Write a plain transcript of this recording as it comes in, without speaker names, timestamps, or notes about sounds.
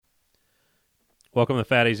Welcome to the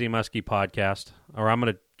Fat AZ Muskie podcast, or I'm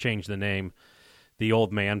going to change the name, the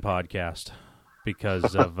Old Man Podcast,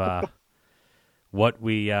 because of what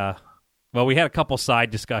we had a couple side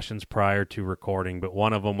discussions prior to recording, but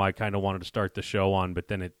one of them I kind of wanted to start the show on, but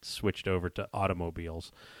then it switched over to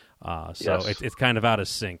automobiles. Yes. It's kind of out of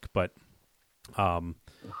sync, but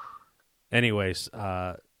anyways,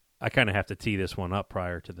 I kind of have to tee this one up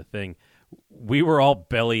prior to the thing. We were all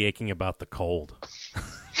belly aching about the cold.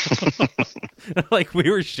 Like we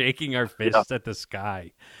were shaking our fists at the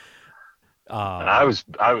sky. And I was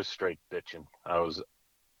straight bitching. I was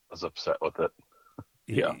upset with it.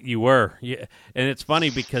 Yeah, you were. Yeah, and it's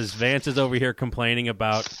funny because Vance is over here complaining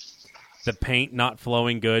about the paint not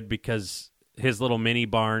flowing good because his little mini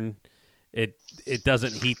barn it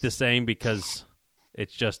doesn't heat the same because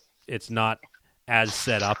it's not as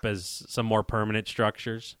set up as some more permanent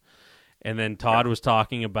structures. And then Todd was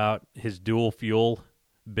talking about his dual fuel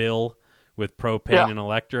bill with propane and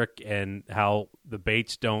electric and how the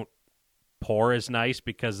baits don't pour as nice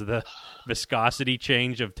because of the viscosity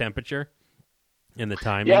change of temperature and the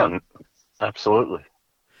timing. Yeah, absolutely.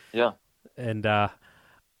 Yeah. And,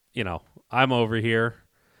 I'm over here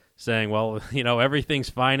saying, well,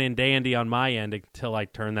 everything's fine and dandy on my end until I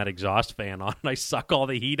turn that exhaust fan on and I suck all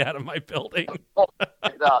the heat out of my building.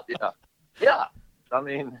 Yeah. I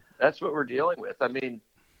mean, that's what we're dealing with. I mean,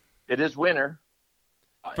 it is winter.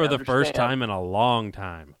 For the first time in a long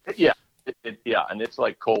time. Yeah. And it's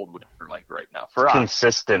like cold winter, like right now. For us.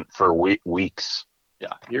 Consistent for weeks.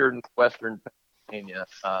 Yeah. Here in Western Pennsylvania,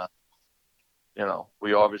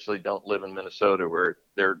 we obviously don't live in Minnesota where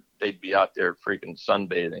they'd be out there freaking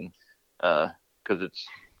sunbathing because it's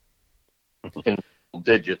in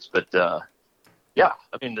digits. But, yeah,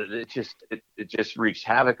 I mean, it just wreaks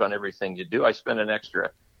havoc on everything you do. I spend an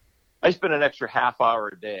extra half hour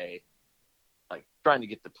a day, like trying to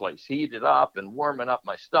get the place heated up and warming up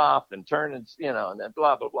my stuff and turning, and then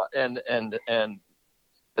blah, blah, blah. And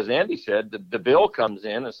as Andy said, the bill comes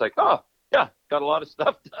in. It's like, oh, yeah, got a lot of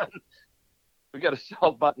stuff done. We got to sell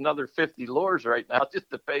about another 50 lures right now just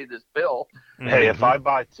to pay this bill. Hey, if I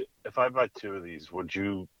buy two of these, would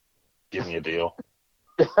you give me a deal?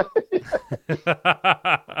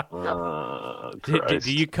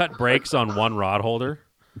 Do you cut brakes on one rod holder?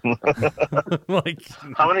 Like,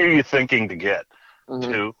 how many are you thinking to get?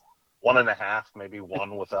 2, 1.5, maybe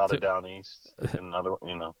one without a down east, another.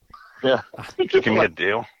 Yeah, give me a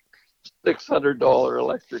deal. $600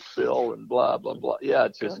 electric bill and blah blah blah. Yeah,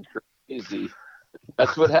 it's just crazy.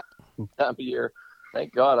 That's what happened time of year.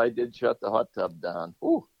 Thank God I did shut the hot tub down.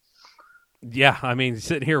 Ooh. Yeah, I mean,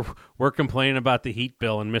 sitting here, we're complaining about the heat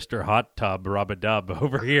bill and Mr. Hot Tub, rub-a-dub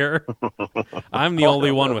over here. I'm the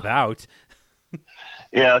only one without.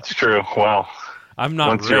 Yeah, that's true. Well, I'm not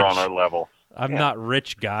once rich. You're on our level. I'm not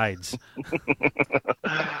rich guides.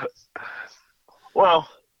 Well,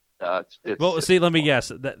 see, let me guess.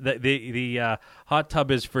 The hot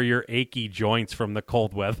tub is for your achy joints from the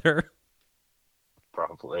cold weather.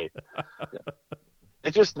 Probably.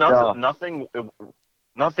 It's just nothing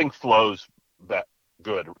flows that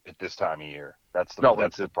good at this time of year. That's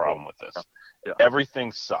the problem with this. Yeah.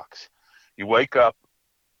 Everything sucks. You wake up.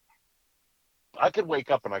 I could wake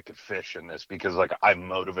up and I could fish in this because I'm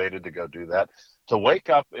motivated to go do that. To wake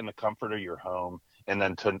up in the comfort of your home and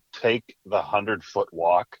then to take the 100-foot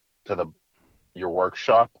walk to your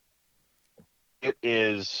workshop, it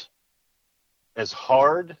is as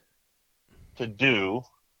hard to do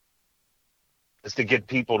as to get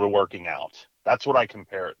people to working out. That's what I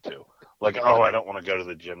compare it to. I don't want to go to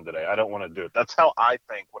the gym today. I don't want to do it. That's how I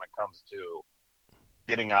think when it comes to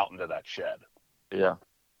getting out into that shed. Yeah.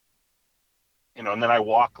 And then I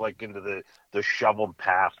walk into the shoveled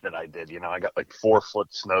path that I did. I got 4-foot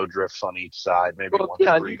snow drifts on each side, maybe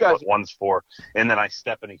one's 3 foot, one's 4. And then I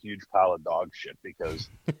step in a huge pile of dog shit because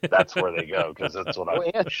that's where they go, because that's what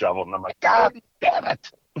I shoveled. And I'm like, God damn it.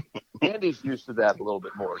 Andy's used to that a little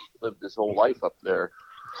bit more. He lived his whole life up there.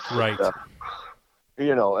 Right.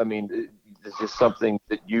 I mean, it's just something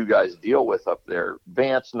that you guys deal with up there.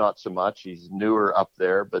 Vance, not so much. He's newer up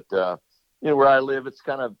there. But, where I live, it's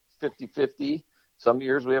kind of 50-50. Some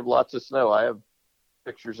years we have lots of snow. I have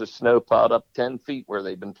pictures of snow piled up 10 feet where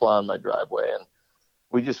they've been plowing my driveway. And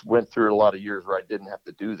we just went through a lot of years where I didn't have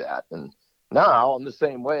to do that. And now I'm the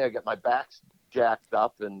same way. I get my back's jacked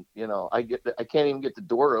up and, I can't even get the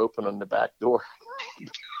door open on the back door.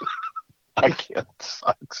 I can't. It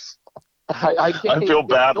sucks. I feel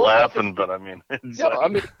bad laughing, but I mean,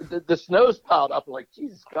 the snow's piled up. I'm like,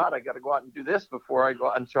 Jesus God, I got to go out and do this before I go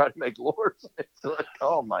out and try to make lures. It's like,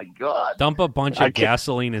 oh my God. Dump a bunch of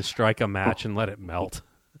gasoline and strike a match and let it melt.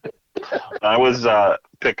 I was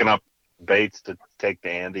picking up Bates to take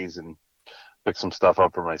to Andy's and pick some stuff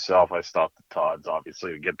up for myself. I stopped at Todd's,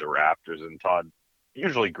 obviously, to get the Raptors, and Todd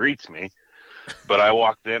usually greets me. But I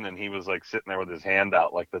walked in, and he was, like, sitting there with his hand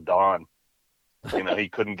out like the Don. You know, he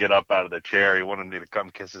couldn't get up out of the chair. He wanted me to come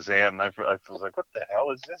kiss his hand. And I was like, what the hell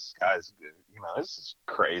is this guy's, you know, this is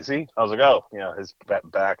crazy. I was like, oh, you know, his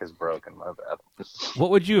back is broken. My bad. What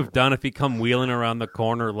would you have done if he come wheeling around the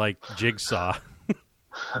corner like Jigsaw?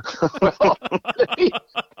 Well, he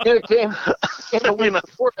came a week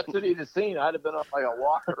before, that's what he'd have seen. I'd have been up like a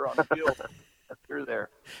walker on the field. You're there.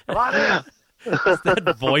 Come on in.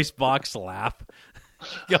 That voice box laugh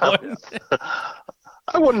going.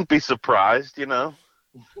 I wouldn't be surprised, you know.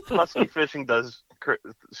 Musky fishing does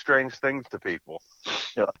strange things to people.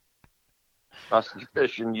 Yeah. Musky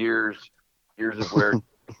fishing years of wear.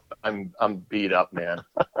 I'm beat up, man.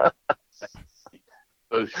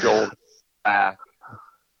 Those shoulders back.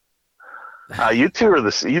 You two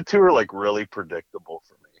are like really predictable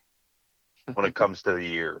for me when it comes to the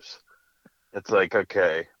years. It's like,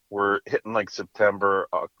 okay, we're hitting like September,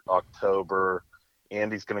 October.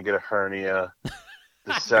 Andy's gonna get a hernia.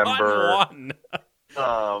 December.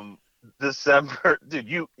 December, dude.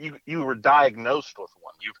 You were diagnosed with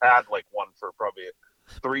one. You've had like one for probably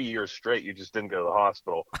 3 years straight. You just didn't go to the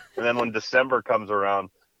hospital. And then when December comes around,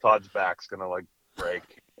 Todd's back's gonna like break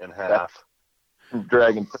in half.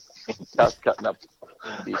 Dragging, cutting up.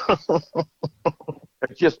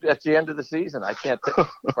 It's just at the end of the season. I can't take it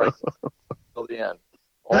till the end.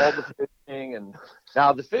 All the fishing, and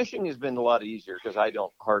now the fishing has been a lot easier because I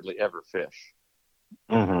don't hardly ever fish.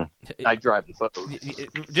 Mm-hmm. I drive the boat.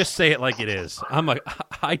 Just say it like it is.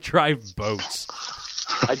 I drive boats.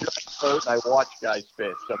 I drive the boat. I watch guys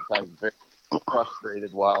fish. Sometimes very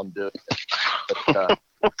frustrated while I'm doing it. But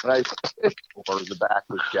when I fish more, the back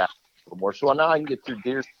was jacked a little more. So now I can get through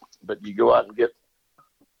deer. But you go out and get.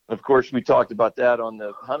 Of course, we talked about that on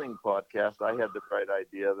the hunting podcast. I had the bright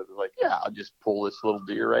idea that was like, yeah, I'll just pull this little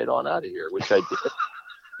deer right on out of here, which I did.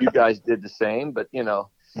 You guys did the same, but I don't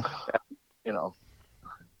know.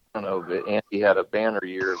 Andy had a banner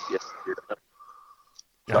year.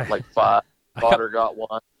 Got like 5. Potter got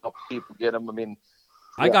 1. Helped people get them. I mean,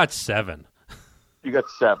 I got 7. You got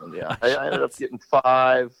 7, yeah. I ended up getting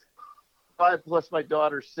 5. 5 plus my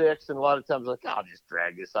daughter 6, and a lot of times like, I'll just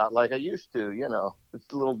drag this out like I used to. You know,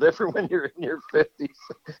 it's a little different when you're in your 50s.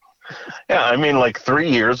 Yeah, I mean, like 3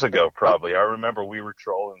 years ago, probably. I remember we were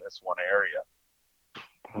trolling this one area.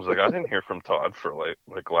 I was like, I didn't hear from Todd for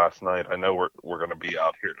like last night. I know we're gonna be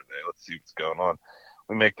out here today. Let's see what's going on.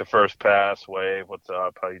 We make the first pass, wave, what's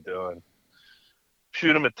up, how you doing?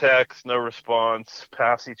 Shoot him a text, no response.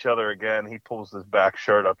 Pass each other again. He pulls his back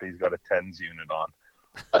shirt up. He's got a TENS unit on.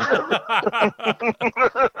 I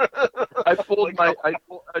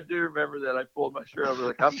do remember that. I pulled my shirt. I was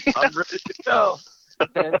like, I'm ready to go.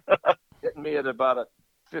 And hitting me at about a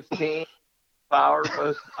 15 hour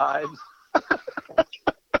most times.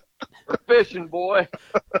 For fishing, boy.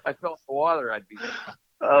 I felt the water. I'd be.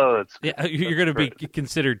 Oh, it's yeah. You're going to be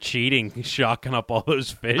considered cheating, shocking up all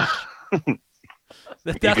those fish.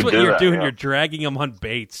 That's what you're doing. Yeah. You're dragging them on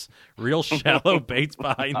baits, real shallow baits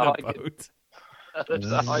behind the boat. That's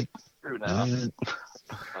how I true now.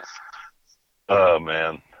 Oh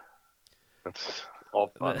man, that's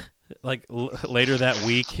all fun. Like later that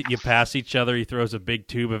week, you pass each other. He throws a big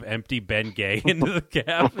tube of empty Ben Gay into the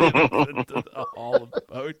cab, into the hull of the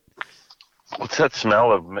boat. What's that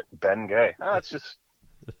smell of Ben Gay? It's just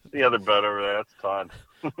the other boat over there. That's Todd.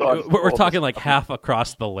 We're talking like half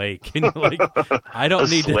across the lake, and you're like, I don't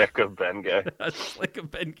need slick of Ben Gay. A slick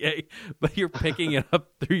of Ben Gay, but you're picking it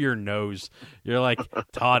up through your nose. You're like,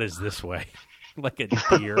 Todd is this way, like a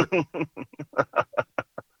deer.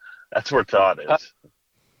 That's where Todd is.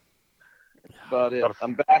 About it.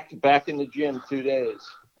 I'm back in the gym 2 days.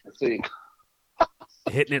 Let's see.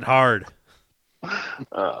 Hitting it hard.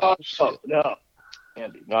 No,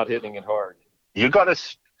 Andy, not hitting it hard. You got to.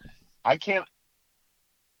 I can't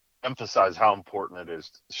emphasize how important it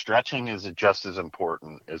is. Stretching is just as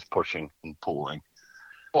important as pushing and pulling.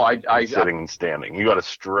 Well, I sitting and standing. You got to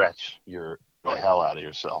stretch the hell out of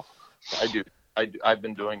yourself. I do. I've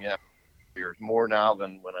been doing it for years, more now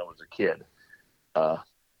than when I was a kid.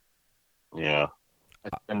 Yeah. I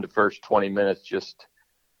spend the first 20 minutes just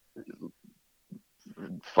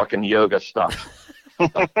fucking yoga stuff.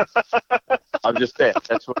 I'm just saying.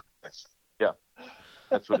 That's what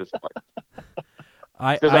it's like.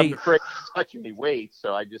 Because I'm afraid to touch any weight,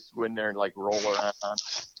 so I just go in there and like roll around.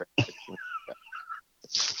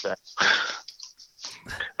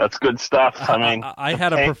 That's good stuff. I mean, I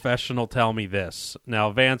had a professional tell me this. Now,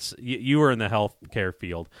 Vance, you were in the healthcare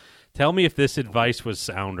field. Tell me if this advice was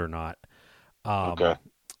sound or not. Okay.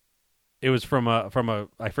 It was from a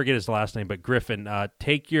I forget his last name, but Griffin.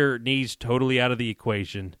 Take your knees totally out of the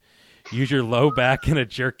equation. Use your low back in a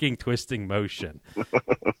jerking, twisting motion.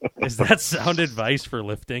 Is that sound advice for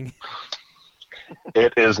lifting?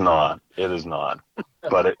 It is not. It is not.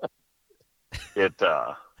 But it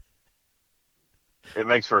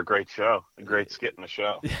makes for a great show, a great skit in the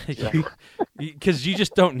show. Because you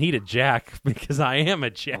just don't need a jack, because I am a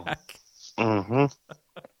jack. Mm-hmm.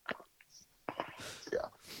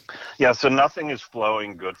 Yeah, so nothing is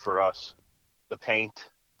flowing good for us. The paint,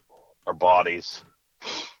 our bodies.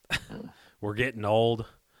 We're getting old.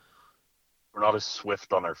 We're not as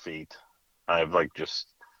swift on our feet. I've just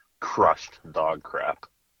crushed dog crap.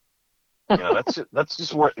 That's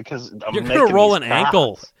just what, because you're gonna roll an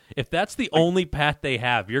ankle. If that's the only path they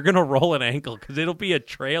have, you're gonna roll an ankle because it'll be a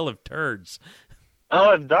trail of turds. Oh,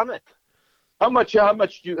 I've done it. How much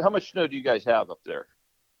snow do you guys have up there?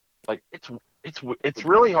 Like it's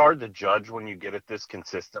really hard to judge when you get it this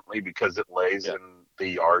consistently because it lays in the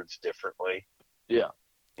yards differently. Yeah.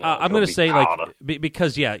 I'm going to say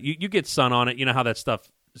because you get sun on it. You know how that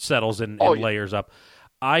stuff settles and layers up.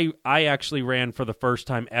 I actually ran for the first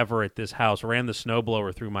time ever at this house, ran the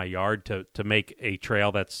snowblower through my yard to make a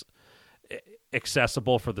trail that's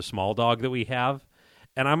accessible for the small dog that we have.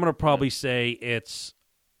 And I'm going to probably say it's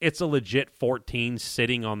a legit 14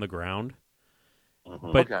 sitting on the ground.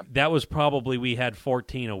 Mm-hmm. But that was probably, we had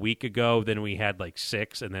 14 a week ago, then we had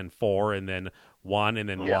 6, and then 4, and then 1, and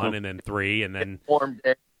then 1, and then 3, and then... Formed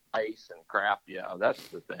ice and crap, that's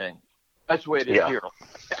the thing. That's the way it is here.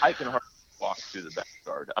 I can hardly walk through the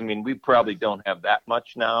backyard. I mean, we probably don't have that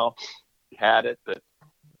much now. We had it, but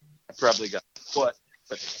I probably got a foot.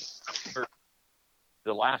 But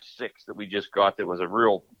the last 6 that we just got, that was a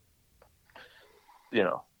real,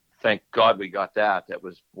 thank God we got that. That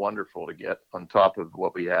was wonderful to get on top of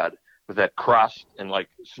what we had with that crust and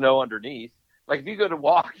snow underneath. If you go to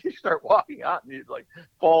walk, you start walking out and you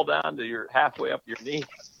fall down to your halfway up your knees.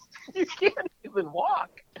 You can't even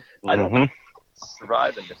walk. I don't know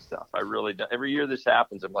survive in this stuff. I really don't. Every year this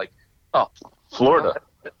happens, I'm like, oh, Florida.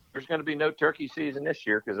 There's going to be no turkey season this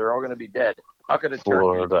year because they're all going to be dead. How could a turkey?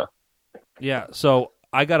 Florida. Yeah. So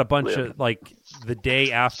I got a bunch of the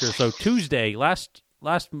day after. So Tuesday, last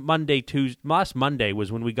Monday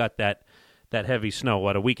was when we got that heavy snow,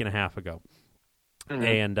 a week and a half ago. Mm-hmm.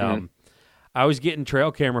 And I was getting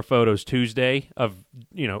trail camera photos Tuesday of,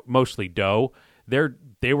 mostly doe.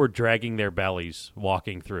 They were dragging their bellies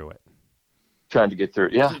walking through it. Trying to get through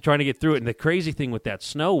it, yeah. Trying to get through it. And the crazy thing with that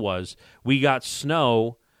snow was we got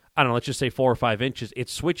snow, I don't know, let's just say 4 or 5 inches. It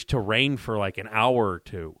switched to rain for an hour or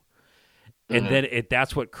two. And then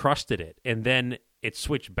that's what crusted it. And then it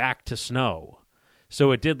switched back to snow.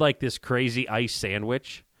 So it did this crazy ice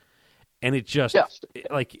sandwich. And it just,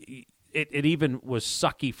 it even was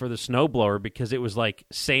sucky for the snowblower because it was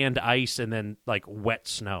sand, ice, and then wet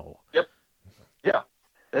snow. Yep. Yeah.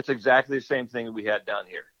 That's exactly the same thing that we had down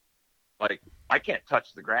here. I can't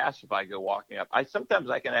touch the grass if I go walking up.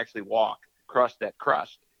 Sometimes I can actually walk across that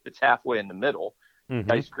crust. It's halfway in the middle.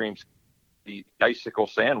 Mm-hmm. Ice cream's the icicle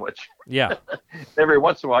sandwich. Yeah. Every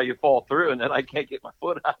once in a while you fall through, and then I can't get my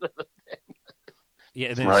foot out of the thing. Yeah,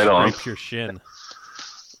 and then it scrapes your shin.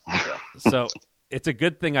 Yeah. So it's a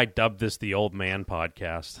good thing I dubbed this the Old Man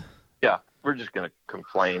Podcast. Yeah, we're just going to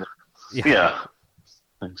complain. Yeah,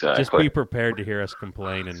 exactly. Just be prepared to hear us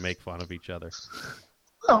complain and make fun of each other.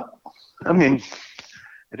 Well, I mean,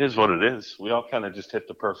 it is what it is. We all kind of just hit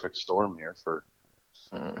the perfect storm here for...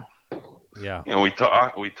 Yeah. We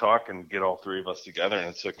talk and get all 3 of us together, and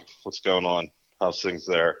it's what's going on? How's things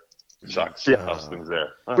there? Sucks. Yeah. How's things there?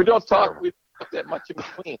 We don't talk. We don't talk that much in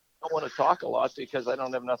between. I don't want to talk a lot because I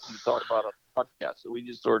don't have nothing to talk about on the podcast. So we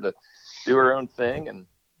just sort of do our own thing. And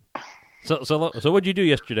so what'd you do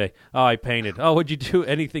yesterday? Oh, I painted. Oh, what'd you do?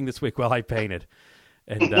 Anything this week? Well, I painted.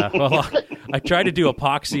 And I try to do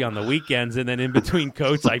epoxy on the weekends, and then in between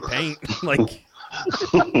coats, I paint.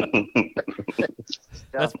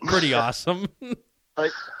 That's pretty awesome.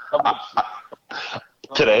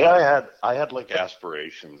 Today I had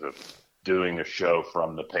aspirations of doing a show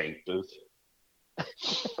from the paint booth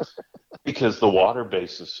because the water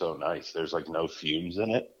base is so nice. There's no fumes in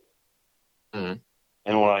it. Mm-hmm.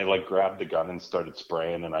 And when I grabbed the gun and started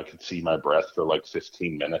spraying and I could see my breath for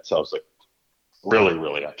 15 minutes, I was really,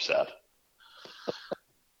 really upset.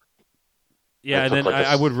 Yeah, and then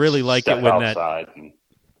I would really like it when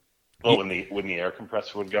when the air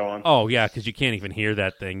compressor would go on. Oh yeah, because you can't even hear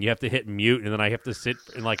that thing. You have to hit mute, and then I have to sit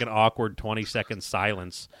in an awkward 20-second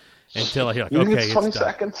silence until I hear okay, it's 20 done.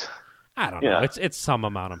 seconds. I don't know. It's some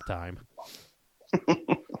amount of time.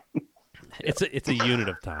 It's a unit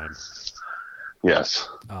of time. Yes.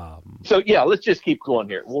 So yeah, let's just keep going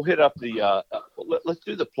here. We'll hit up the. Let's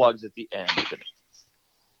do the plugs at the end.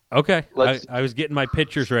 Okay. I was getting my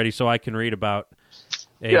pictures ready so I can read about.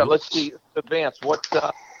 Yeah, let's see. Vance, what's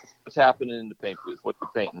happening in the paint booth? What you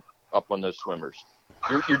painting up on those swimmers?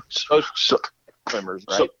 You're swimmers,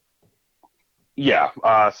 right?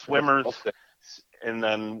 Swimmers, okay. And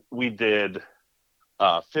then we did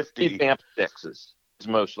 50 vamp sixes is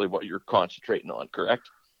mostly what you're concentrating on, correct?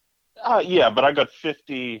 But I got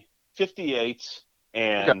 58s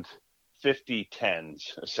and 50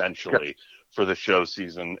 10s essentially for the show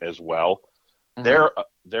season as well. Mm-hmm.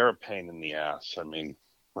 They're a pain in the ass. I mean,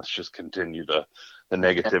 let's just continue the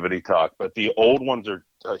negativity talk. But the old ones are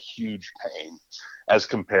a huge pain as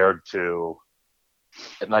compared to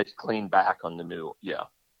a nice clean back on the new. Yeah.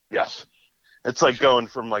 Yes. It's like going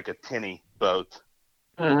from like a tinny boat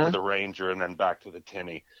to the Ranger and then back to the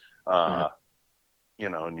tinny. You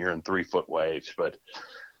know, and you're in 3-foot waves. But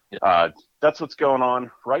that's what's going on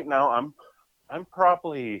right now. I'm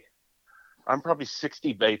probably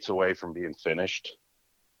 60 baits away from being finished.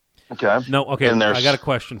 Okay. No, okay. I got a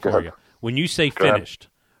question for you. When you say finished,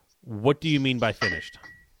 what do you mean by finished?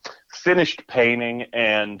 Finished painting,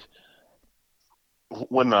 and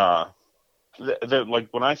when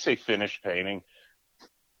when I say finished painting,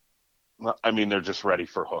 I mean they're just ready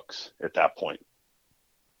for hooks at that point.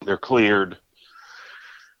 They're cleared.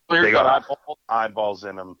 They got eyeballs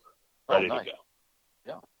in them, ready to go.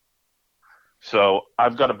 Yeah. So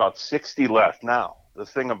I've got about 60 left. Now, the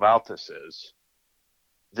thing about this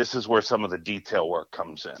is where some of the detail work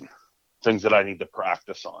comes in, things that I need to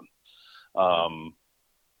practice on,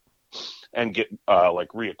 and get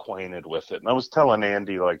reacquainted with it. And I was telling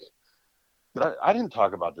Andy, I didn't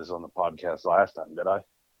talk about this on the podcast last time, did I?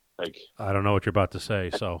 I don't know what you're about to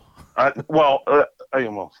say, so. I'm like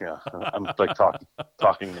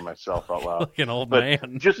talking to myself out loud. Like an old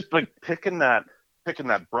man. Just like picking that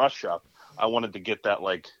brush up, I wanted to get that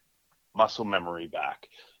muscle memory back.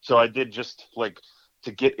 So I did just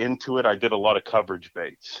to get into it. I did a lot of coverage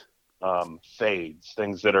baits, fades,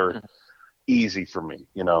 things that are easy for me.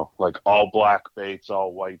 You know, like all black baits,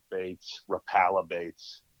 all white baits, Rapala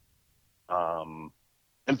baits, and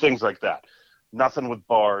things like that. Nothing with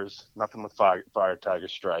bars, nothing with fire tiger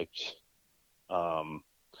stripes, and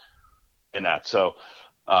that. So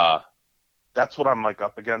that's what I'm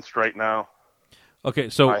up against right now. Okay,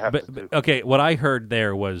 so what I heard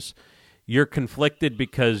there was you're conflicted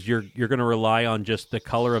because you're going to rely on just the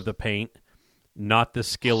color of the paint, not the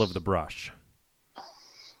skill of the brush.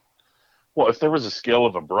 Well, if there was a skill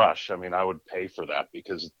of a brush, I mean, I would pay for that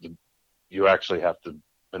because you actually have to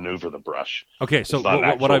maneuver the brush. Okay, so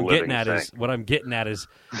what I'm getting at is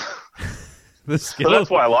the skill. Well, that's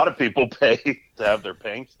why a lot of people pay to have their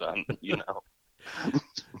paints done. You know,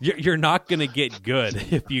 you're not going to get good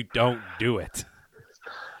if you don't do it.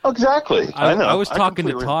 Exactly. I know. I was talking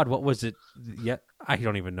to Todd. What was it? Yeah, I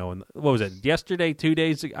don't even know. What was it? Yesterday, 2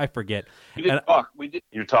 days ago? I forget. We did talk.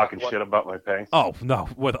 You're talking shit about my paints? Oh no,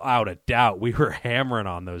 without a doubt, we were hammering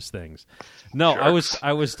on those things. No, sure.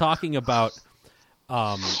 I was talking about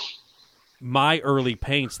my early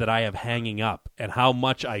paints that I have hanging up and how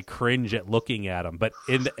much I cringe at looking at them. But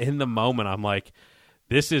in the moment, I'm like,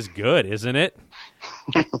 this is good, isn't it?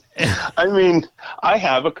 I mean, I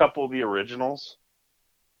have a couple of the originals.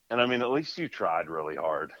 And I mean, at least you tried really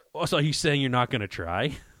hard. Oh, so are you saying you're not going to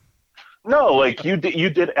try? No, you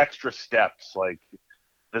did extra steps, like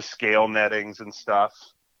the scale nettings and stuff.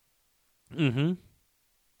 Mm-hmm.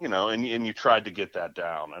 You know, and you tried to get that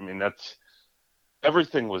down. I mean,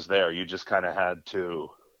 everything was there. You just kind of had to,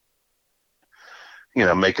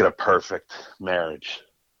 make it a perfect marriage.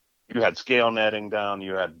 You had scale netting down.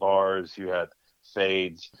 You had bars. You had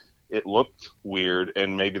fades. It looked weird,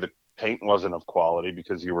 and maybe the paint wasn't of quality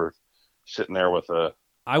because you were sitting there with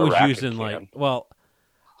I was using can.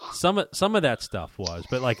 Some of that stuff was,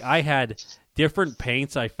 but I had different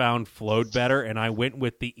paints I found flowed better, and I went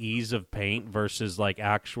with the ease of paint versus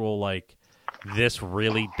actual this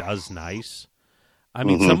really does nice. I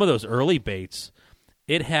mean, some of those early baits,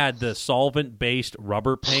 it had the solvent based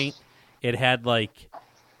rubber paint. It had I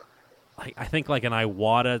think an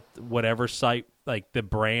Iwata whatever site, the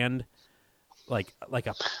brand. Like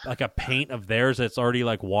a paint of theirs that's already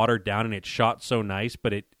watered down and it shot so nice,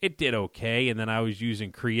 but it did okay. And then I was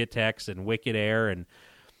using Createx and Wicked Air and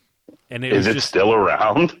is it still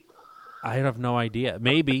around? I have no idea.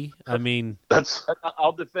 Maybe. I mean,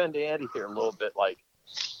 I'll defend Andy here a little bit.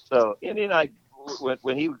 So Andy and I,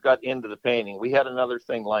 when he got into the painting, we had another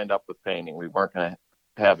thing lined up with painting. We weren't going to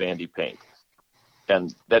have Andy paint,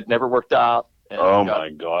 and that never worked out. Oh my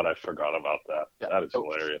God, I forgot about that. Yeah. That is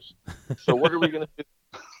hilarious. So what are we going to do?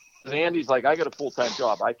 And Andy's like, I got a full-time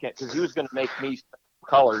job. I can't, because he was going to make me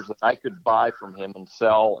colors that I could buy from him and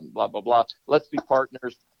sell and blah, blah, blah. Let's be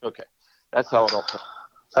partners. Okay. That's how it all comes.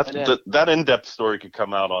 That in-depth story could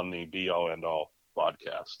come out on the Be All End All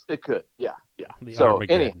podcast. It could. Yeah. So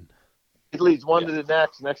anyway, it leads one to the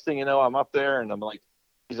next. Next thing you know, I'm up there and I'm like,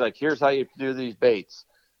 he's like, here's how you do these baits.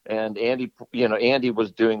 And Andy, Andy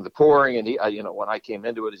was doing the pouring, and he, when I came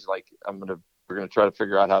into it, he's like, we're gonna try to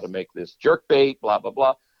figure out how to make this jerk bait, blah blah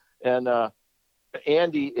blah. And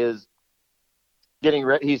Andy is getting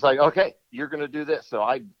ready. He's like, okay, you're gonna do this. So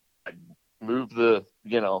I move the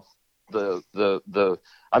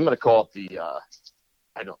I'm gonna call it the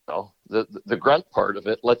I don't know, the grunt part of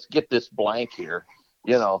it. Let's get this blank here.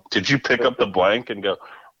 Did you pick up the blank and go?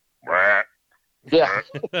 Wah. Yeah.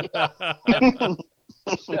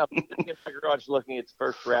 Yeah, I'm sitting in my garage looking at the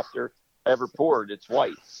first Raptor I ever poured. It's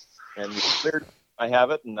white, and I have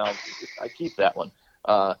it, and now I keep that one.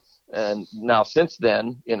 And now since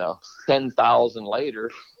then, 10,000 later.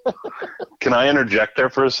 Can I interject there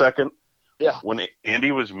for a second? Yeah. When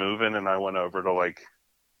Andy was moving, and I went over to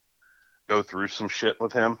go through some shit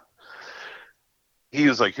with him, he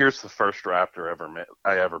was like, "Here's the first Raptor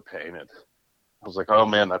I ever painted." I was like, "Oh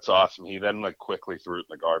man, that's awesome." He then quickly threw it in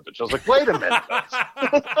the garbage. I was like, "Wait a minute!" I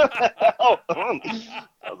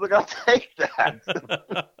was like, "I'll take that.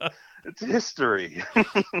 It's history."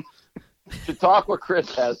 To talk with Chris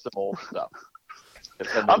has some old stuff.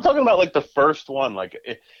 I'm talking about the first one,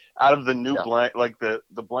 out of the new blank, the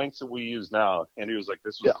blanks that we use now. Andy was like,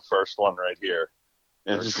 "This was the first one right here,"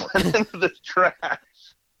 and it just went into the trash.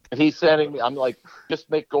 And he's sending me. I'm like, "Just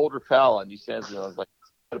make gold repel," and he sends me. I was like,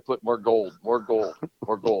 to put more gold.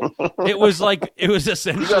 It was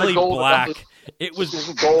essentially black. It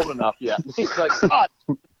wasn't gold enough yet. He's like, God,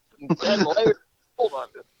 10 layers. Hold on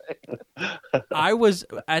this thing. I was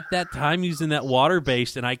at that time using that water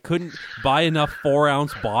based, and I couldn't buy enough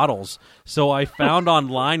 4-ounce bottles, so I found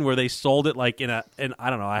online where they sold it in a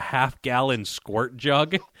half-gallon squirt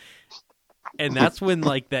jug. And that's when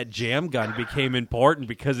that jam gun became important,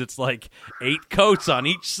 because it's 8 coats on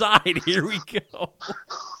each side. Here we go.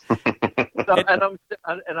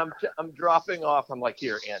 I'm dropping off. I'm like,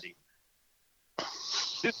 here, Andy,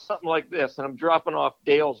 do something like this, and I'm dropping off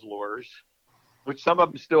Dale's lures, which some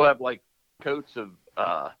of them still have coats of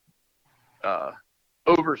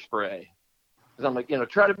overspray. Because I'm like,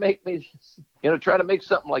 try to make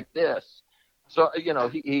something like this. So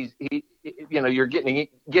he's you're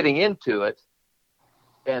getting into it,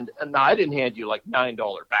 and I didn't hand you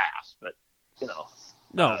 $9 bass, but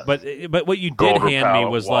no, but what you did hand me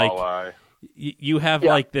was you have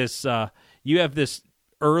this you have this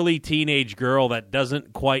early teenage girl that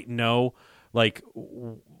doesn't quite know what's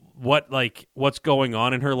going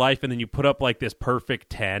on in her life, and then you put up this perfect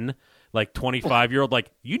 10. 25-year-old,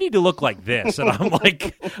 you need to look like this. And I'm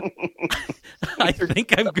like, I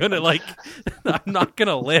think I'm going to, I'm not going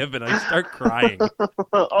to live. And I start crying.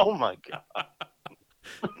 Oh, my God.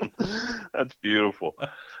 That's beautiful.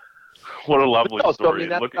 What a lovely story.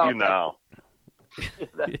 Look at you now.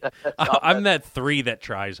 I'm that 3 that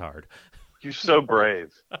tries hard. You're so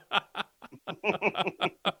brave.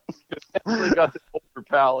 Definitely got the older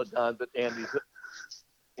palette done, but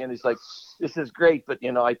Andy's like, this is great, but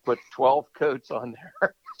I put 12 coats on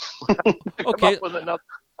there. Okay.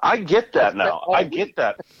 I get that now. I get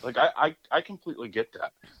that. I completely get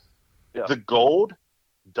that. Yeah. The gold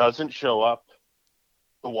doesn't show up.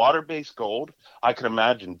 The water-based gold, I can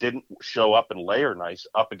imagine, didn't show up and layer nice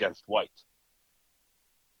up against white.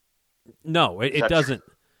 No, it doesn't.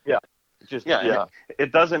 Yeah.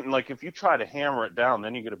 It doesn't, if you try to hammer it down,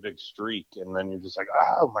 then you get a big streak, and then you're just like,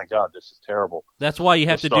 oh my God, this is terrible. That's why you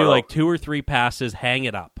have to do 2 or 3 passes, hang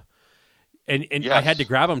it up. And yes. I had to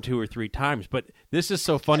grab them 2 or 3 times. But this is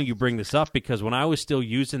so funny you bring this up, because when I was still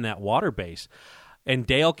using that water base, and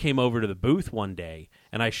Dale came over to the booth one day,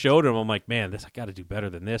 and I showed him, I'm like, man, I got to do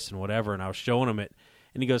better than this and whatever. And I was showing him it.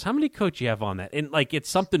 And he goes, how many coats you have on that? And it's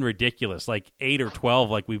something ridiculous, 8 or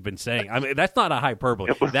 12, like we've been saying. I mean, that's not a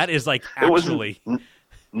hyperbole. That is actually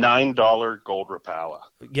 $9 gold Rapala.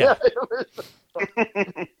 Yeah.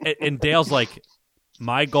 And Dale's like,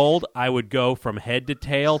 my gold, I would go from head to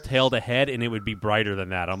tail to head, and it would be brighter than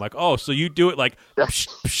that. I'm like, oh, so you do it psh,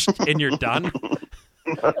 psh, and you're done?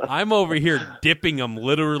 I'm over here dipping them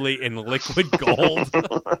literally in liquid gold.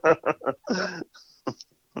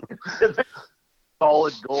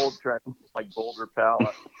 Solid gold, gold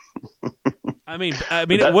Rapala. I mean,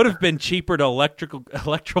 it would have been cheaper to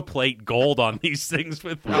electroplate gold on these things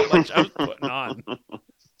with how much I was putting on.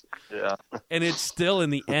 Yeah. And it's still in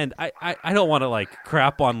the end. I don't want to like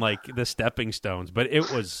crap on like the stepping stones, but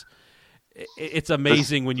it's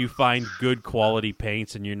amazing when you find good quality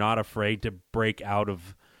paints and you're not afraid to break out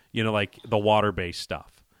of, like the water-based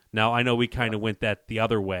stuff. Now, I know we kind of went that the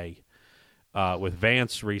other way with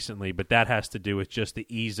Vance recently, but that has to do with just the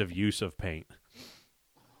ease of use of paint.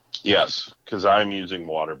 Yes, because I'm using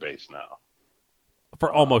water-based now.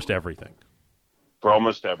 For almost everything.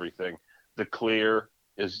 The clear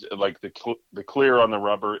is like the clear on the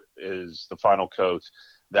rubber is the final coat.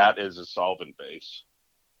 That is a solvent base,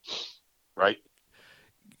 right?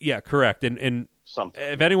 Yeah, correct. And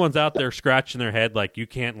if anyone's out there scratching their head like you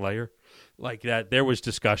can't layer like that, there was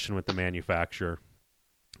discussion with the manufacturer,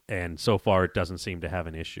 and so far it doesn't seem to have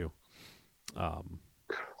an issue.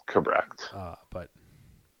 Correct. But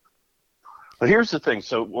here's the thing.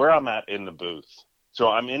 So where I'm at in the booth, so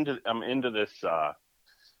I'm into this.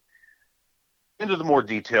 Into the more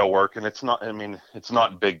detail work, and it's not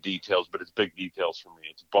big details, but it's big details for me.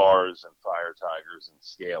 It's bars and fire tigers and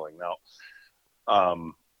scaling. Now,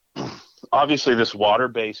 obviously this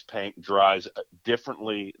water-based paint dries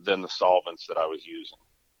differently than the solvents that I was using.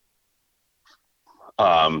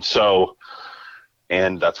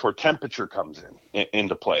 And that's where temperature comes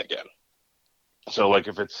into play again. So like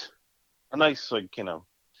if it's a nice,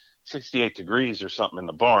 68 degrees or something in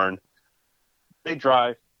the barn, they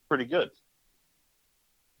dry pretty good.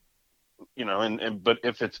 But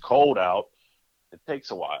if it's cold out, it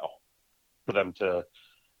takes a while for them to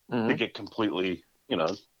get completely,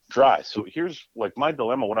 dry. So here's like my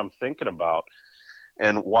dilemma, what I'm thinking about,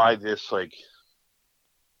 and why this like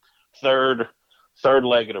third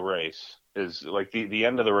leg of the race is like the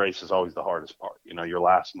end of the race is always the hardest part, your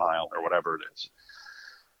last mile or whatever it is.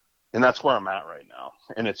 And that's where I'm at right now.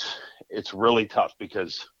 And it's really tough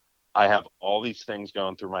because I have all these things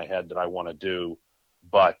going through my head that I want to do,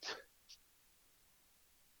 but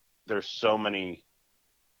there's so many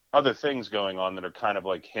other things going on that are kind of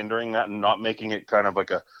like hindering that and not making it kind of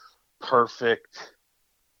like a perfect,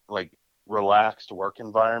 like relaxed work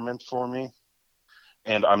environment for me.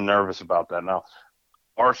 And I'm nervous about that. Now,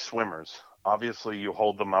 our swimmers, obviously you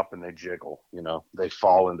hold them up and they jiggle, they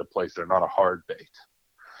fall into place. They're not a hard bait.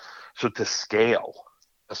 So to scale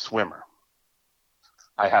a swimmer,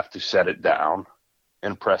 I have to set it down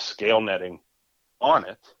and press scale netting on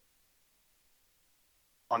it,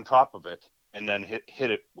 on top of it, and then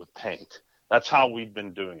hit it with paint. That's how we've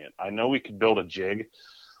been doing it. I know we could build a jig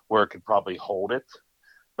where it could probably hold it,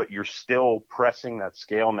 but you're still pressing that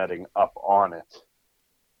scale netting up on it,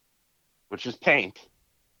 which is paint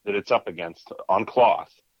that it's up against on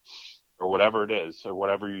cloth or whatever it is, or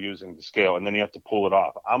whatever you're using to scale, and then you have to pull it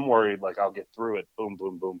off. I'm worried like I'll get through it, boom,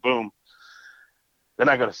 boom, boom, boom. Then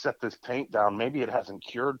I got to set this paint down. Maybe it hasn't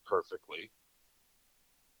cured perfectly.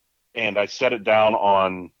 And I set it down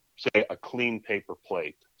on, say, a clean paper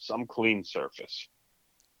plate, some clean surface.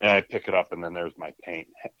 And I pick it up, and then there's my paint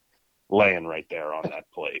laying right there on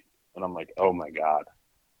that plate. And I'm like, oh, my God.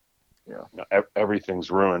 Yeah,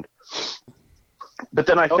 everything's ruined. But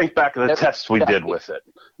then I think back to the tests we did with it.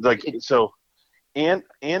 Like, so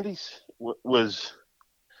Andy's was,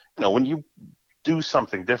 when you do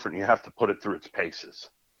something different, you have to put it through its paces.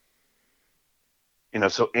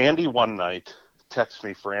 So Andy one night texted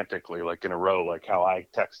me frantically, like in a row, like how I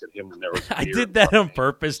texted him when there was. I did that on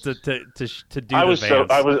purpose to do I was the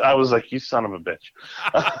Vance. I was like, you son of a bitch.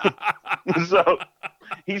 So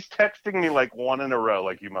he's texting me like one in a row,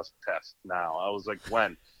 like you must test now. I was like,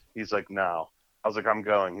 when? He's like, now. I was like, I'm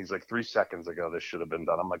going. He's like, 3 seconds ago, this should have been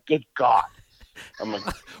done. I'm like, good God. I'm like,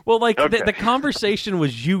 well, like okay. the conversation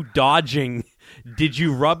was you dodging. Did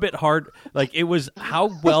you rub it hard? Like it was, how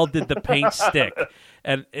well did the paint stick?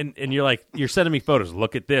 And you're like, you're sending me photos.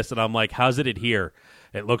 Look at this. And I'm like, how's it adhere?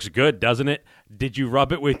 It looks good, doesn't it? Did you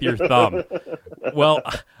rub it with your thumb? Well,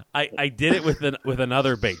 I did it with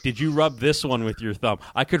another bait. Did you rub this one with your thumb?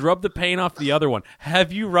 I could rub the paint off the other one.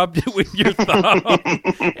 Have you rubbed it with your thumb?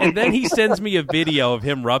 And then he sends me a video of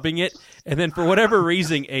him rubbing it, and then for whatever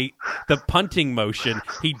reason, the punting motion,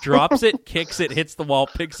 he drops it, kicks it, hits the wall,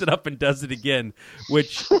 picks it up, and does it again,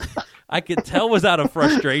 which I could tell was out of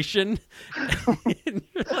frustration.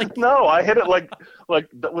 Like, no, I hit it like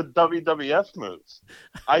with WWF moves.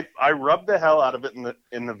 I rubbed the hell out of it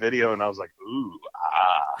in the video, and I was like, ooh,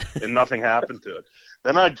 and nothing happened to it.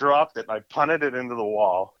 Then I dropped it, and I punted it into the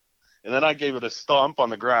wall, and then I gave it a stomp on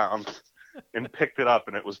the ground and picked it up,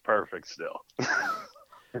 and it was perfect still.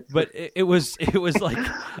 But it was like,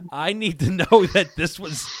 I need to know that this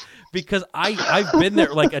was, because I've been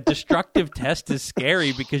there. Like, a destructive test is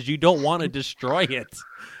scary because you don't want to destroy it.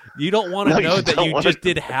 You don't want to know that you just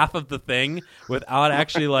did half of the thing without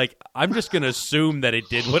actually, like, I'm just going to assume that it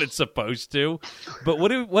did what it's supposed to. But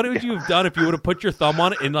what would you have done if you would have put your thumb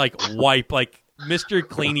on it and, like, wipe, like, Mr.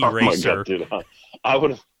 Clean Eraser? Oh my God, dude.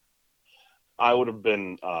 I would have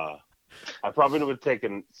been, I probably would have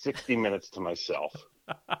taken 60 minutes to myself.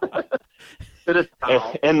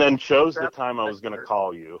 And then chose the time I was going to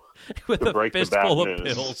call you with to a break the bad fistful of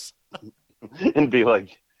news. pills. And be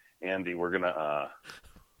like, Andy, we're gonna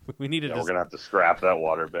we're gonna have to scrap that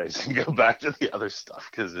water base and go back to the other stuff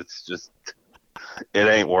because it's just it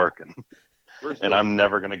ain't working, and I'm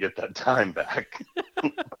never gonna get that time back.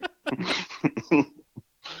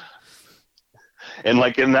 And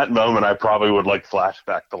like in that moment, I probably would like flash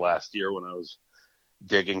back to last year when I was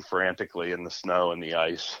digging frantically in the snow and the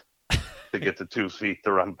ice to get the 2 feet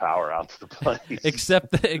to run power out to the place. Except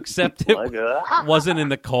it wasn't in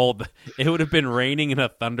the cold. It would have been raining in a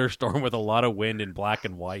thunderstorm with a lot of wind in black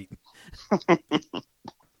and white.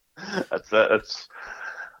 That's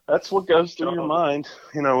what goes through your mind,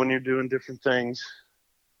 you know, when you're doing different things.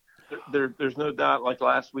 There's no doubt. Like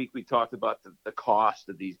last week, we talked about the cost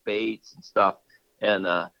of these baits and stuff, and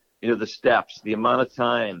the steps, the amount of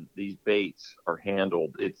time these baits are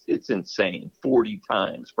handled. It's insane. 40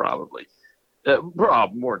 times probably.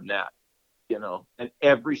 More than that, you know, and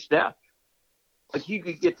every step. Like you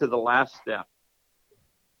could get to the last step,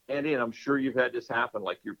 and I'm sure you've had this happen.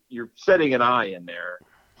 Like you're setting an eye in there,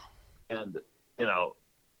 and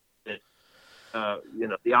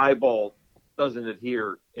the eyeball doesn't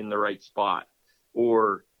adhere in the right spot,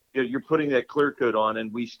 or you're putting that clear coat on,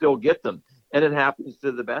 and we still get them, and it happens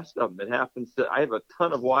to the best of them. It happens to. I have a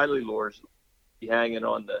ton of Wiley lures hanging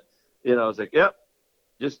on the. I was like, yep.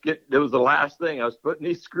 It was the last thing. I was putting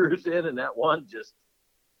these screws in, and that one just.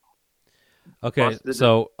 Okay,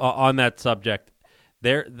 so on that subject,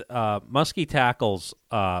 Muskie Tackle's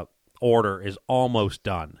order is almost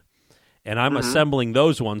done, and I'm assembling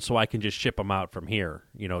those ones so I can just ship them out from here.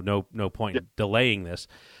 No point in delaying this.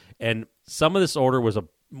 And some of this order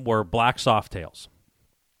were black Softails.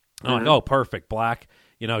 I'm like, oh, perfect, black.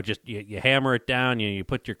 Just you hammer it down, you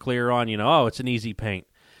put your clear on. It's an easy paint,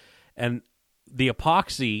 and the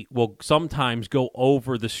epoxy will sometimes go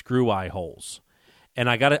over the screw eye holes. And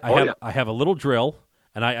I have a little drill,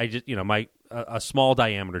 and I just a small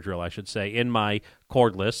diameter drill, I should say, in my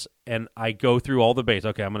cordless, and I go through all the baits.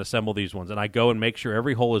 Okay, I'm going to assemble these ones, and I go and make sure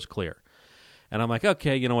every hole is clear. And I'm like,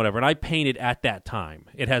 okay, whatever. And I painted at that time.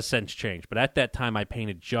 It has since changed, but at that time I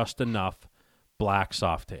painted just enough black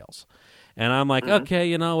Softails. And I'm like,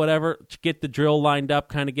 okay, whatever. Get the drill lined up,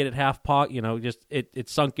 kind of get it half pot. Just it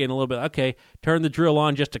sunk in a little bit. Okay, turn the drill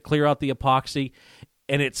on just to clear out the epoxy,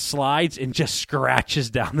 and it slides and just scratches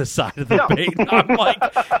down the side of the bait. I'm like,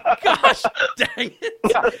 gosh dang it.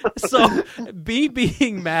 Yeah. So me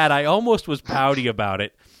being mad, I almost was pouty about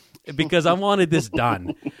it because I wanted this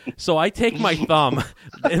done. So I take my thumb,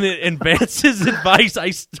 and in Vance's advice,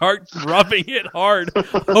 I start rubbing it hard,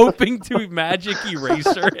 hoping to magic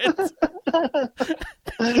eraser it.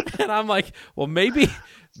 And I'm like, well, maybe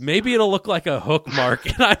it'll look like a hook mark.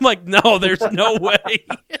 And I'm like, no, there's no way.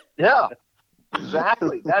 Yeah.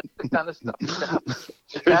 Exactly. That's the kind of stuff.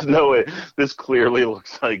 There's no way. This clearly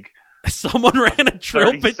looks like someone ran a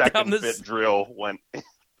drill bit down the bit drill went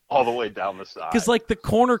all the way down the side. Because like the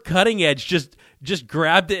corner cutting edge just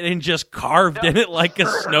grabbed it and just carved in it like a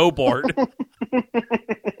snowboard.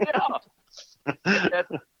 Yeah. That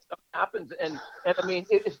stuff happens, and I mean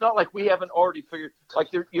it's not like we haven't already figured. Like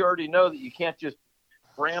you already know that you can't just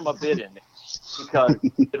ram a bit in it because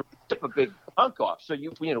it'll rip a big hunk off. So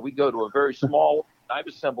we go to a very small. I've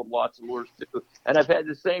assembled lots of lures too, and I've had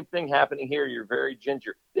the same thing happening here. You're very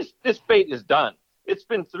ginger. This bait is done. It's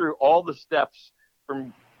been through all the steps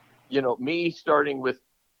from, me starting with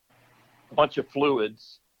a bunch of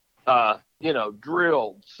fluids,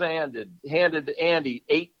 drilled, sanded, handed to Andy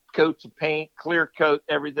 8 coats of paint, clear coat,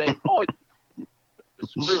 everything. Oh, the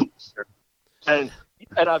screws. And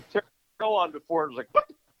I've turned it on before. And was like, what?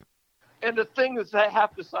 And the thing is that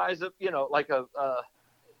half the size of, like a,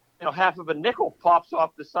 half of a nickel pops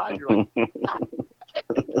off the side. You're like,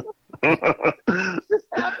 this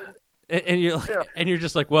happened. And you're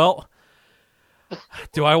just like, well,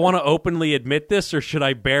 do I want to openly admit this or should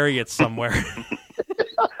I bury it somewhere?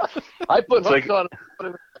 I put hooks on it, put it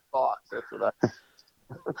in the box. That's what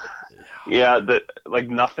Yeah,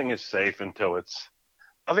 nothing is safe until it's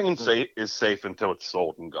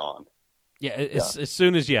sold and gone. Yeah, as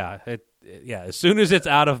soon as as soon as it's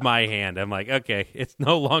out of my hand, I'm like, okay, it's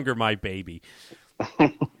no longer my baby.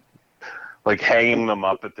 Like hanging them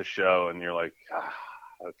up at the show, and you're like,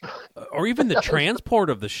 Or even the transport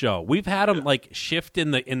of the show. We've had them like shift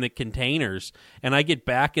in the containers, and I get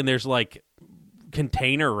back and there's like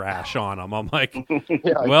container rash on them. I'm like,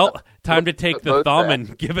 well, time to take the thumb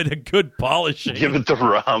and give it a good polishing. Give it the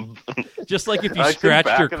rub. Just like if you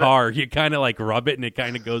scratch your car, you kind of like rub it and it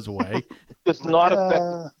kind of goes away. It's not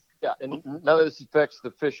affect. Yeah, and none of this affects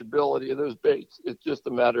the fishability of those baits. It's just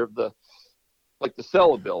a matter of the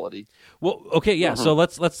sellability. Well, okay, yeah. So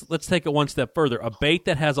let's take it one step further. A bait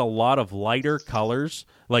that has a lot of lighter colors,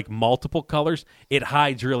 like multiple colors, it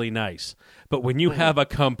hides really nice. But when you have a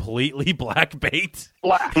completely black bait,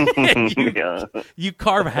 you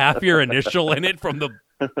carve half your initial in it from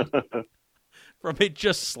it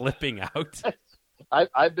just slipping out.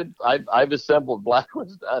 I've assembled black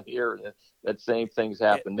ones down here, and that same thing's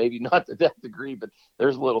happened. Maybe not to that degree, but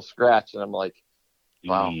there's a little scratch, and I'm like,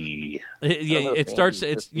 wow. Yeah, it starts.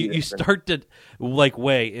 You start to like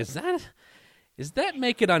weigh. Is that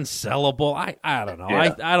make it unsellable? I don't know.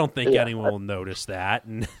 Yeah. I don't think anyone will notice that.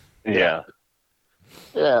 And yeah,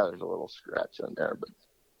 there's a little scratch on there, but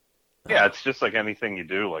yeah, it's just like anything you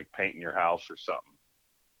do, like painting your house or something.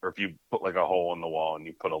 Or if you put like a hole in the wall and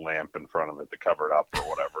you put a lamp in front of it to cover it up or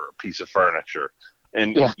whatever, a piece of furniture,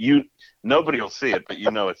 and nobody will see it, but you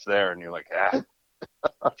know it's there, and you're like,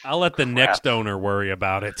 I'll let the next owner worry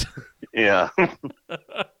about it. Yeah.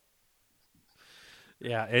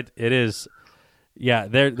 Yeah, it is. Yeah,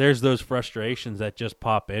 there's those frustrations that just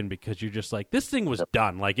pop in because you're just like, this thing was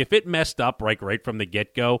done. Like if it messed up right from the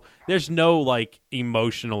get-go, there's no like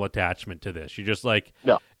emotional attachment to this. You're just like,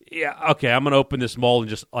 no. Yeah, okay, I'm going to open this mold and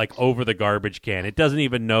just like over the garbage can. It doesn't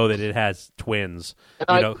even know that it has twins.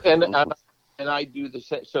 And I do the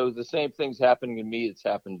same. So the same thing's happening to me. It's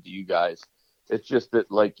happened to you guys. It's just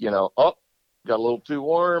that, like, got a little too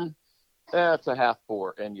warm. It's a half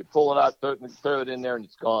pour, and you pull it out, throw it in there, and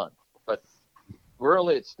it's gone. But we're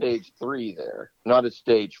only at stage 3 there, not at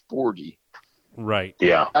stage 40. Right.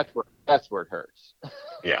 Yeah. That's where it hurts.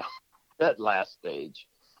 Yeah. That last stage.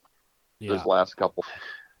 Yeah. Those last couple.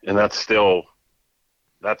 And that's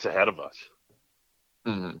ahead of us.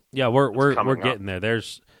 Mm-hmm. Yeah, we're getting there.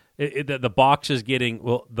 There's the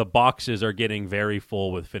boxes are getting very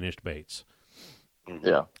full with finished baits.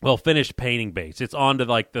 Yeah. Well, finished painting baits. It's on to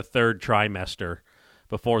like the 3rd trimester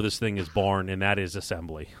before this thing is born, and that is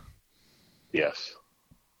assembly. Yes.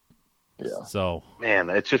 Yeah. So, man,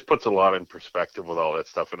 it just puts a lot in perspective with all that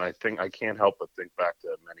stuff. And I can't help but think back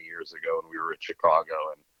to many years ago when we were at Chicago,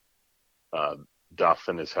 and Duff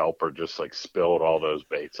and his helper just like spilled all those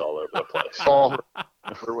baits all over the place.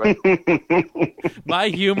 My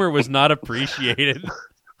humor was not appreciated.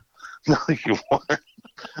 No, you weren't.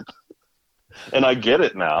 And I get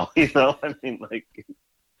it now, I mean, like.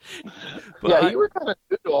 You were kind of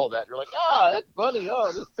good to all that. You're like, that's funny.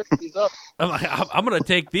 Just pick these up. I'm like, I'm going to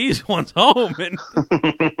take these ones home.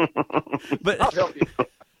 But I'll help you.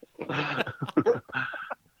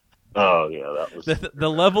 Oh yeah, that was the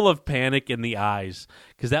level of panic in the eyes,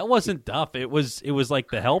 because that wasn't Duff. It was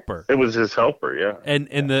like the helper. It was his helper, yeah.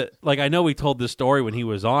 And I know we told this story when he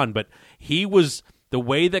was on, but he was the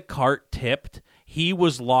way the cart tipped. He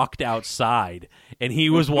was locked outside, and he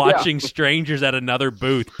was watching strangers at another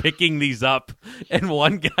booth picking these up, and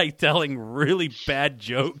one guy telling really bad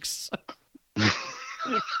jokes.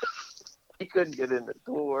 He couldn't get in the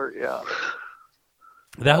door, yeah.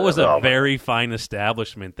 That was a very fine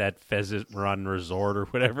establishment, that Pheasant Run Resort or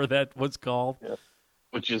whatever that was called. Yeah.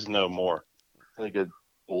 Which is no more. I think it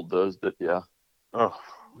bulldozed it, yeah. Oh,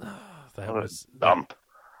 that was a dump.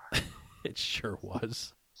 It sure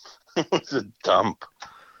was. It was a dump.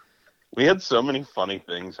 We had so many funny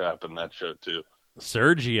things happen that show too.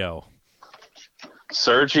 Sergio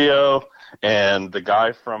and the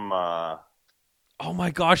guy from oh my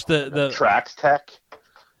gosh, the Trax Tech.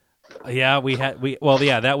 Yeah,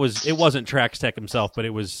 that was, it wasn't Trax Tech himself, but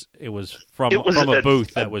it was from a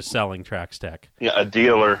booth that was selling Trax Tech. Yeah, a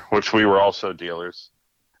dealer, which we were also dealers.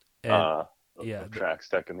 And, Trax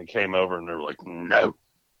Tech, and they came over and they were like, "No,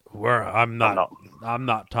 I'm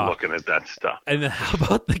not talking looking at that stuff." And then how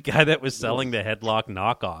about the guy that was selling the headlock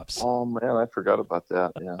knockoffs? Oh man, I forgot about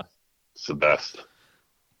that. Yeah, it's the best.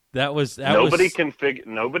 Nobody can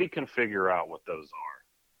figure out what those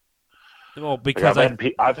are. Well, because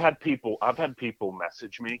I've had people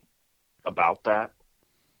message me about that.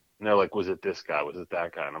 And they're like, "Was it this guy? Was it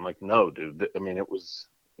that guy?" And I'm like, "No, dude. I mean, it was."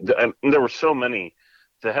 And there were so many.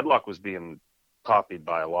 The headlock was being copied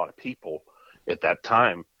by a lot of people at that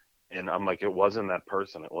time, and I'm like, "It wasn't that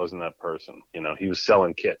person. It wasn't that person." He was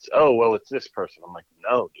selling kits. Oh, well, it's this person. I'm like,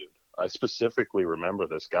 "No, dude. I specifically remember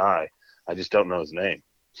this guy. I just don't know his name."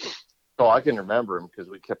 Oh, I can remember him because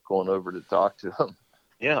we kept going over to talk to him.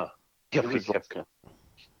 Yeah.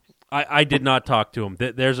 I did not talk to him.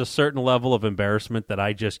 There's a certain level of embarrassment that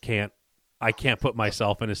I just can't. I can't put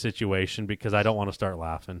myself in a situation because I don't want to start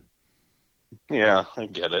laughing. Yeah, I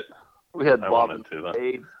get it. We had Bob and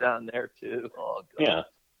Spades down there too. Oh, God.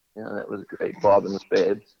 Yeah, that was great. Bob and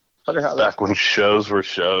Spades. Back when shows were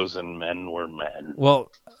shows and men were men.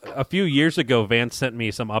 Well, a few years ago, Vance sent me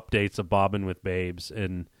some updates of Bobbing with Babes,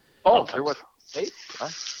 and there was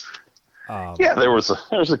Babes. Yeah, there was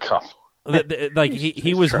a couple. Like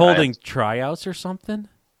he was holding tryouts or something.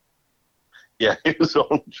 Yeah, he was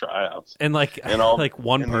holding tryouts, and like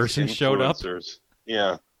one person showed up.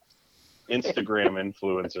 Yeah, Instagram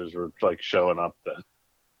influencers were like showing up to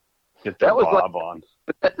get that Bob on.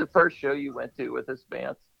 Was that the first show you went to with us,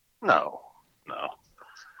 Vance? No,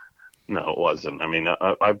 it wasn't. I mean,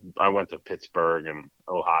 I went to Pittsburgh and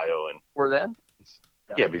Ohio and before then.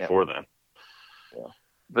 Yeah, before then. Yeah,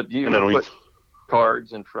 but you put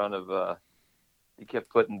cards in front of. You kept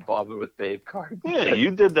putting Bobbing with Babe cards. Yeah,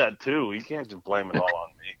 you did that too. You can't just blame it all on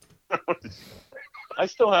me. I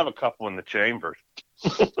still have a couple in the chamber.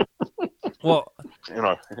 Well,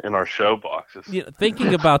 in our show boxes.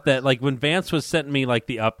 Thinking about that, like when Vance was sending me like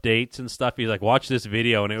the updates and stuff, he's like, "Watch this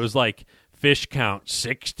video," and it was like fish count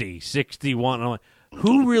 60, 61. I'm like,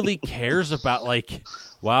 who really cares about like,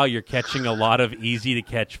 wow, you're catching a lot of easy to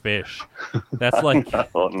catch fish? That's like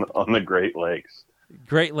on the Great Lakes.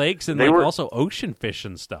 Great Lakes and also ocean fish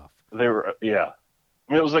and stuff. They were, yeah.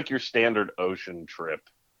 I mean, it was like your standard ocean trip.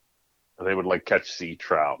 They would like catch sea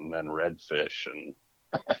trout and then redfish, and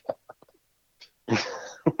it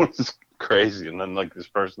was crazy. And then like this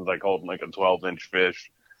person's like holding like a 12-inch fish.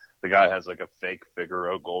 The guy has like a fake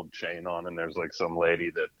Figaro gold chain on, and there's like some lady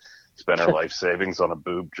that spent her life savings on a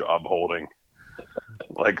boob job holding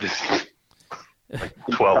like this. Like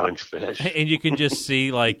 12-inch fish. And you can just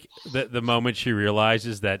see, like, the moment she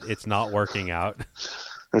realizes that it's not working out.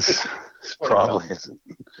 This probably isn't.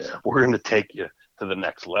 We're going to take you to the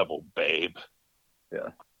next level, babe. Yeah.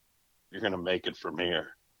 You're going to make it from here.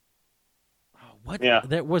 What? Yeah.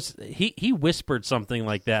 That was he whispered something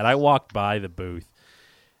like that. I walked by the booth,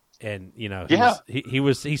 and,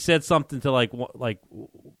 he said something to, like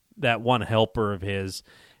that one helper of his.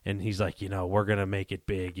 And he's like, we're going to make it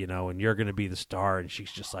big, and you're going to be the star. And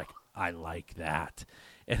she's just like, I like that.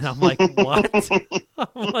 And I'm like, what?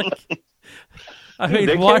 I'm like,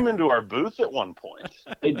 they came into our booth at one point.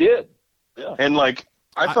 They did. Yeah. And like,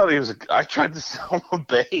 I thought I tried to sell him a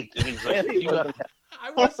bait. And he's like, I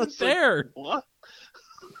wasn't there. What?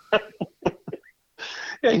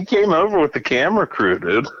 Yeah, he came over with the camera crew,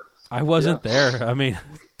 dude. I wasn't there. I mean,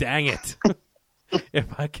 dang it.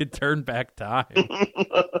 If I could turn back time.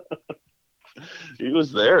 He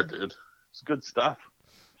was there, dude. It's good stuff.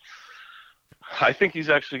 I think he's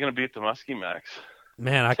actually going to be at the Muskie Max.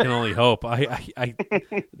 Man, I can only hope. I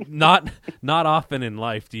not often in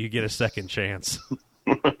life do you get a second chance.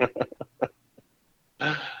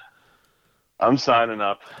 I'm signing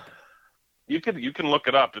up. You can look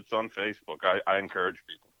it up. It's on Facebook. I encourage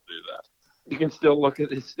people to do that. You can still look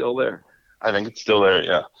at it. It's still there. I think it's still there,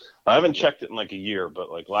 yeah. I haven't checked it in like a year, but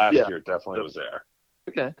like last year it definitely was there.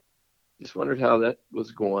 Okay. Just wondered how that was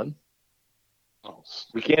going. Oh.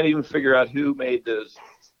 We can't even figure out who made those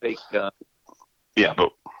fake guns. Yeah, but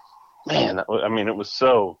man, it was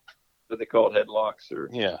so... What they called headlocks or...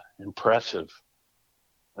 Yeah, impressive.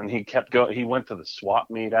 And he kept going. He went to the swap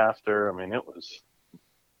meet after. I mean, it was...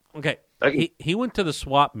 Okay, he went to the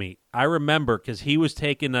swap meet. I remember because he was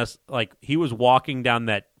taking us, like, he was walking down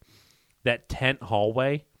that tent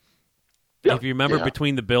hallway. Yeah. If you remember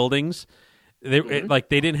between the buildings, they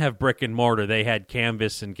didn't have brick and mortar. They had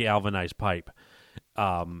canvas and galvanized pipe.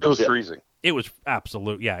 It was freezing. It was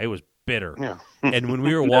absolute. Yeah, it was bitter. Yeah. And when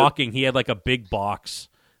we were walking, he had like a big box.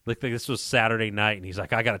 Like this was Saturday night, and he's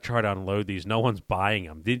like, "I got to try to unload these. No one's buying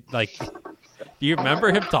them." Do you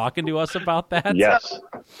remember him talking to us about that?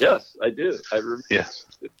 Yes, I do. I remember. Yes.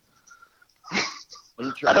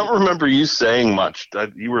 I don't remember you saying much.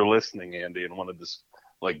 You were listening, Andy, and wanted to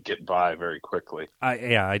get by very quickly.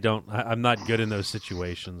 I don't. I'm not good in those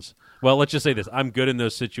situations. Well, let's just say this: I'm good in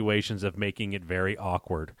those situations of making it very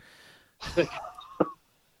awkward.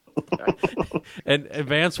 And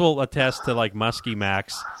Vance will attest to Muskie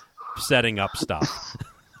Max setting up stuff.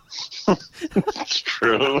 It's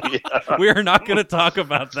true. Yeah. We are not going to talk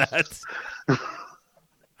about that.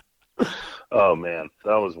 Oh man,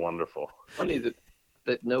 that was wonderful. Funny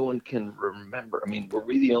that no one can remember. I mean, were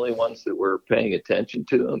we the only ones that were paying attention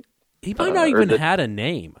to him? He might not even had a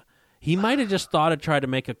name. He might have just thought of trying to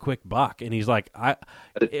make a quick buck, and he's like,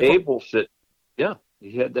 the table sit. Yeah,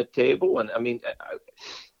 he had that table, and I mean,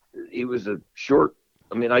 he was a short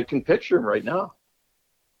I mean, I can picture him right now.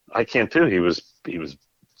 I can too. He was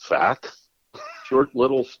fat, short,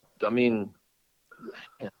 little. I mean,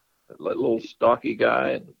 little stocky guy,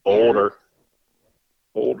 and older,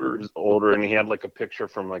 and he had like a picture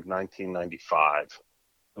from like 1995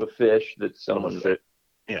 of a fish that someone that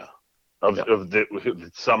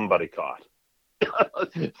somebody caught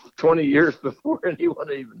 20 years before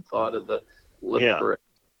anyone even thought of the lip for it.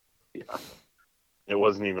 Yeah. It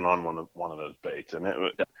wasn't even on one of those baits, and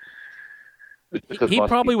he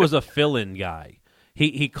probably was a fill-in guy.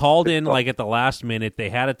 He called in like at the last minute. They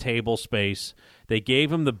had a table space. They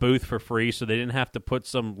gave him the booth for free, so they didn't have to put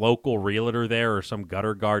some local realtor there or some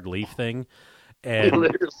gutter guard leaf thing.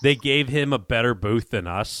 And they gave him a better booth than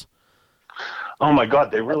us. Oh my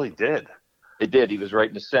God, they really did. They did. He was right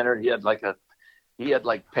in the center. He had like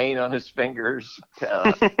paint on his fingers.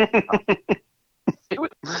 He was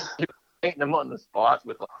painting them on the spot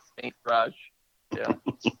with a paintbrush. Yeah.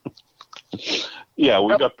 Yeah,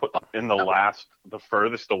 we got put in the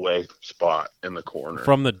furthest away spot in the corner.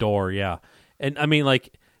 From the door, yeah. And I mean,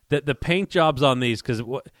 like, the paint jobs on these, because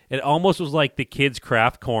it almost was like the kids'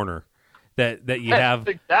 craft corner that you have.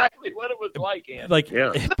 That's exactly what it was like, Andy. Like,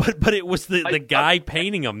 yeah. But it was the guy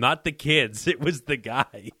painting them, not the kids. It was the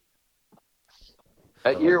guy.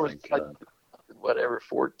 That year was like,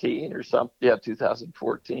 14 or something. Yeah,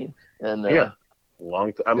 2014. And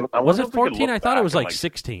long time. Was it 14? I thought it was like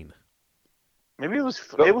 16. Maybe it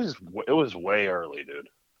was way early, dude.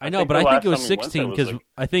 I know, but I think it was 16 because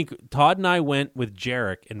I think Todd and I went with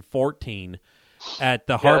Jarek in 14 at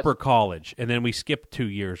the Harper College, and then we skipped 2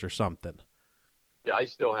 years or something. Yeah, I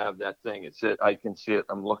still have that thing. I can see it.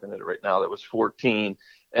 I'm looking at it right now. That was 14,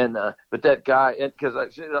 and but that guy,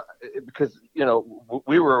 because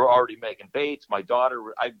we were already making baits. My daughter,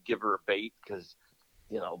 I'd give her a bait because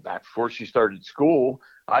back before she started school,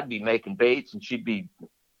 I'd be making baits, and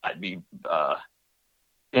I'd be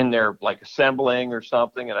in there like assembling or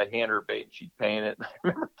something, and I'd hand her a bait and she'd paint it. I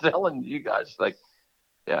remember telling you guys, like,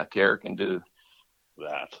 yeah, Kara can do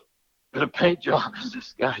that. But a paint job is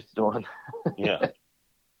this guy's doing. Yeah.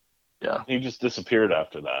 Yeah. He just disappeared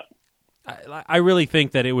after that. I really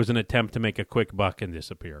think that it was an attempt to make a quick buck and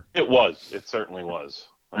disappear. It was. It certainly was.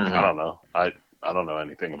 I don't know. I don't know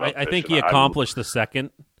anything about I think he accomplished the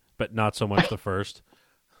second, but not so much the first.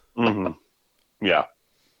 Mm-hmm. Yeah.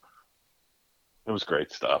 It was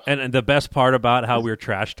great stuff. And the best part about how we're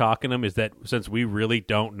trash talking him is that since we really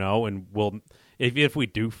don't know, and if we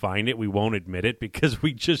do find it, we won't admit it because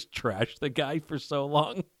we just trashed the guy for so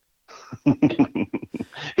long.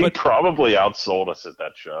 He probably outsold us at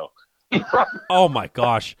that show. Oh my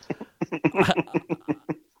gosh.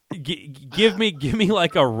 Give me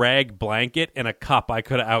like a rag blanket and a cup. I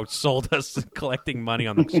could have outsold us collecting money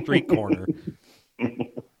on the street corner.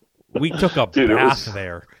 We took a bath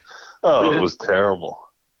there. Oh, it was terrible.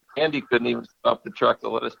 Andy couldn't even stop the truck to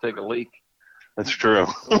let us take a leak. That's true.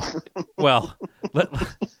 Well,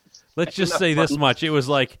 let's just say this much. It was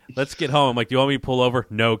like, let's get home. I'm like, do you want me to pull over?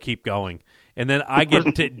 No, keep going. And then I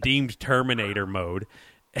get to deemed Terminator mode.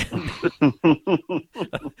 And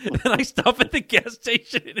I stop at the gas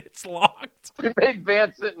station and it's locked. We made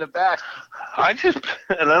Van sit in the back. I just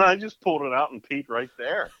pulled it out and peed right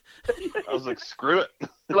there. I was like, screw it.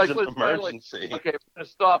 Like, it's an emergency. Like, okay, we're gonna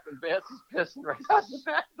stop, and Vance is pissing right out the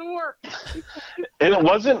back door.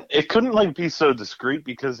 And it couldn't like be so discreet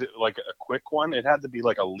because like a quick one, it had to be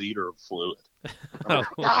like a liter of fluid. Like,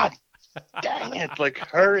 God dang it! Like,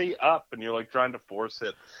 hurry up! And you're like trying to force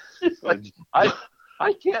it. Like, I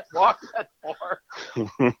can't walk that far.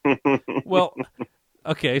 Well,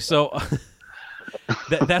 okay, so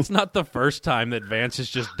that's not the first time that Vance has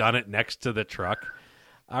just done it next to the truck.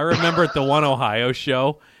 I remember at the One Ohio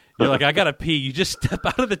show, you're like, I gotta pee. You just step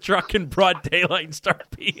out of the truck in broad daylight and start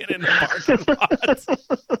peeing in the parking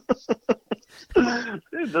lot.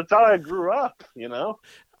 Dude, that's how I grew up,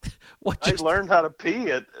 I learned how to pee.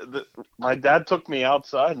 My dad took me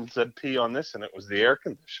outside and said, pee on this, and it was the air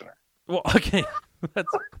conditioner. Well, okay.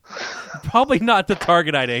 That's probably not the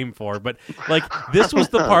target I'd aim for, but like this was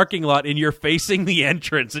the parking lot and you're facing the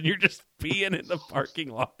entrance and you're just peeing in the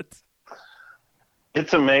parking lot.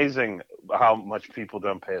 It's amazing how much people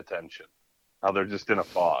don't pay attention, how they're just in a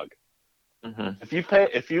fog. Mm-hmm.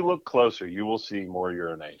 If you look closer, you will see more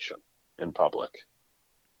urination in public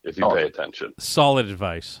if you pay attention. Solid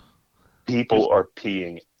advice. People are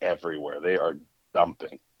peeing everywhere. They are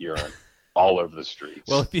dumping urine all over the streets.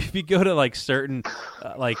 Well, if you go to like certain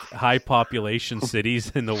like high population cities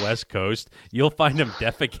in the West Coast, you'll find them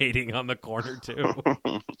defecating on the corner too.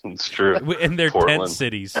 It's true. In their tent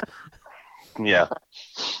cities. Yeah.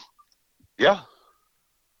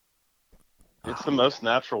 It's the most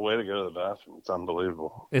natural way to go to the bathroom. It's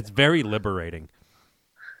unbelievable. It's very liberating.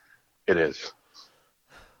 It is.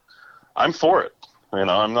 I'm for it.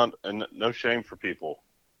 I'm not, and no shame for people.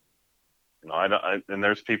 And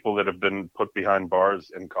there's people that have been put behind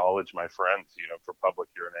bars in college, my friends, for public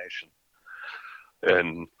urination.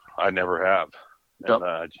 And I never have. And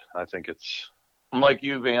I think it's... I'm like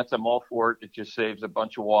you, Vance. I'm all for it. It just saves a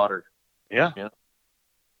bunch of water. Yeah.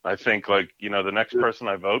 I think, the next person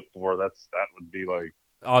I vote for, that would be like...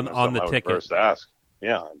 On the ticket. First ask.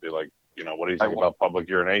 Yeah, I'd be like, what do you think about public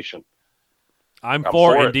urination? I'm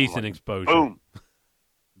for indecent exposure. Boom.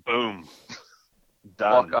 Boom.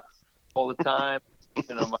 Done. Walk all the time. Take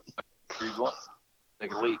a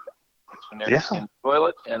leak. In the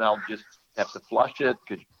toilet, and I'll just have to flush it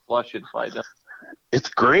because you flush it if I don't. It's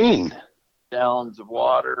green. Gallons of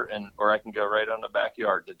water, or I can go right on the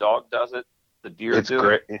backyard. The dog does it. The deer do it. It's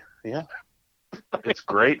great. Yeah. It's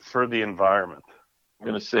great for the environment. I'm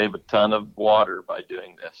going to save a ton of water by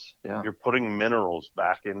doing this. Yeah. You're putting minerals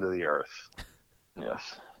back into the earth.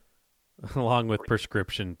 Yes. Along with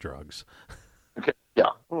prescription drugs. Okay. Yeah.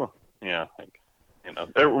 Well, yeah.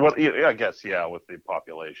 I guess, with the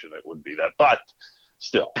population, it would be that. But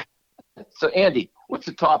still. So, Andy, what's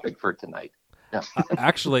the topic for tonight? Yeah.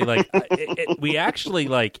 Actually, we actually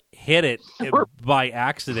hit it by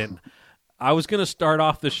accident. I was going to start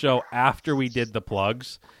off the show after we did the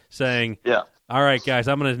plugs, saying, all right, guys,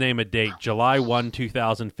 I'm going to name a date, July 1,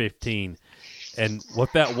 2015. And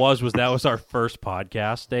what that was our first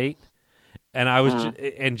podcast date. And I was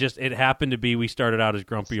it happened to be we started out as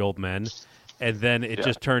grumpy old men, and then it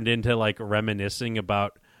just turned into reminiscing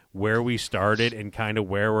about where we started and kind of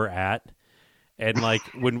where we're at. And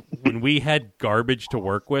when we had garbage to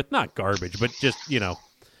work with, not garbage, but just, in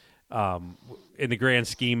the grand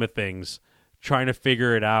scheme of things, trying to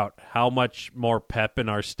figure it out, how much more pep in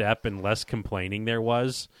our step and less complaining there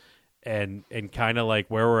was, and kind of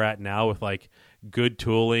where we're at now with good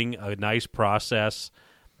tooling, a nice process,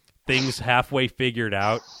 things halfway figured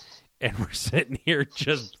out, and we're sitting here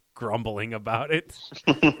just grumbling about it.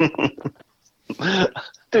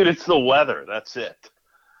 Dude, it's the weather. That's it.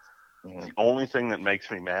 The only thing that makes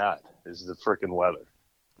me mad is the frickin' weather.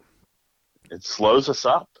 It slows us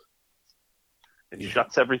up. It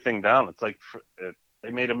shuts everything down. It's they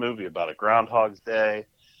made a movie about it, Groundhog's Day.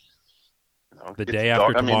 The day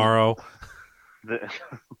after tomorrow.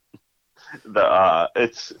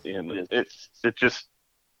 It's just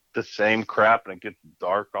the same crap, and it gets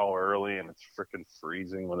dark all early, and it's freaking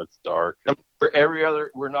freezing when it's dark.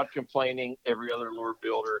 We're not complaining. Every other lure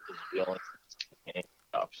builder is dealing with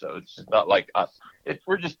stuff, so it's not like us.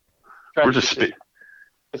 We're just trying this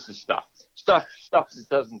is stuff that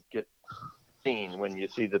doesn't get seen when you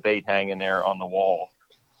see the bait hanging there on the wall.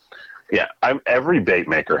 Yeah, every bait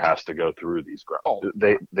maker has to go through these grounds. Oh.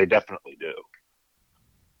 They definitely do.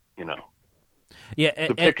 Yeah,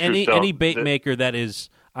 any bait maker that is,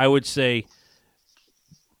 I would say,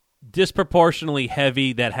 disproportionately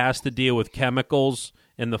heavy, that has to deal with chemicals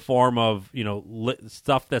in the form of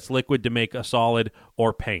stuff that's liquid to make a solid,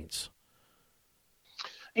 or paints.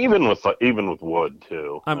 Even with wood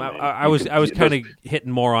too. I was kind of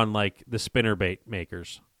hitting more on the spinner bait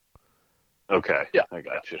makers. Okay, yeah, I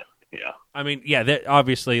got you. Yeah, I mean,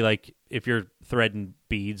 obviously, if you're threading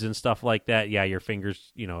beads and stuff like that, your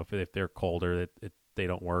fingers, if they're colder, they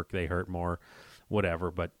don't work, they hurt more,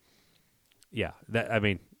 whatever. But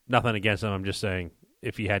nothing against them. I'm just saying,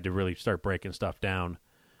 if you had to really start breaking stuff down,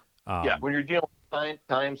 when you're dealing with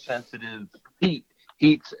time sensitive heat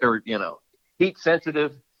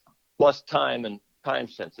sensitive plus time and time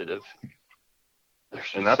sensitive.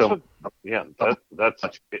 And that's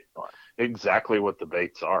that's exactly what the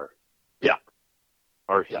baits are. Yeah.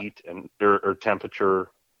 Are heat and or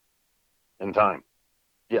temperature and time.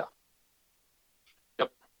 Yeah.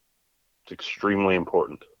 Yep. It's extremely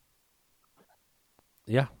important.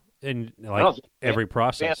 Yeah. And every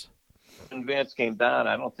process. When Vance came down,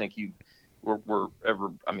 I don't think you were ever,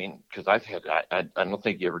 because I don't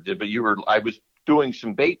think you ever did, but I was doing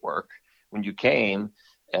some bait work when you came,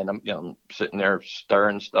 and I'm sitting there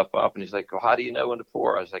stirring stuff up, and he's like, well, how do you know when to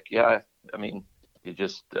pour? I was like, you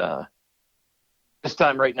just, this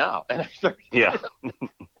time right now. And I started,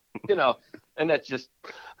 and that's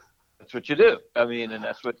what you do. And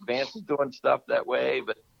that's what Vance is doing stuff that way,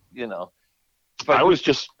 but, I was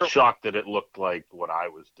just shocked that it looked like what I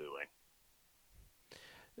was doing.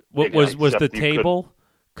 What was the table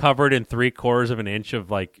covered in 3/4 of an inch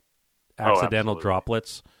of accidental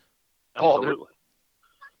droplets? Absolutely.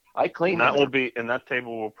 I cleaned that. And that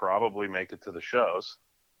table will probably make it to the shows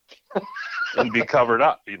and be covered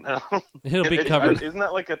up. It'll be covered. Isn't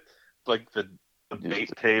that like the bait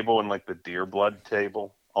table and like the deer blood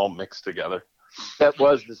table all mixed together? That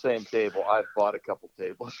was the same table. I've bought a couple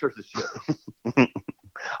tables for the show.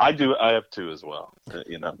 I do. I have two as well.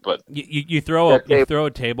 But you throw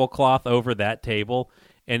a tablecloth over that table,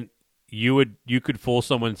 and you could fool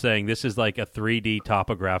someone saying this is like a 3D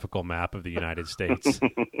topographical map of the United States.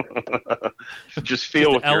 Just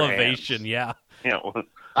feel with elevation, your hands.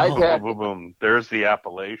 Yeah. Boom, boom. There's the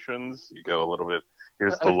Appalachians. You go a little bit.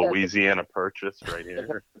 Here's the Louisiana Purchase right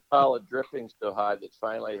here. A pile of dripping so high that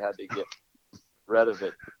finally I had to get rid of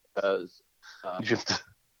it because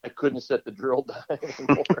I couldn't set the drill down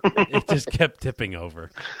anymore. It just kept tipping over.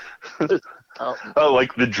 Oh,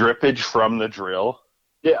 like the drippage from the drill?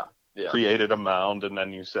 Yeah. Created a mound, and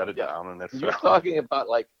then you set it down. And you're talking about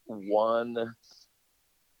like one,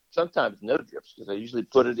 sometimes no drips, because I usually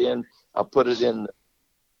I'll put it in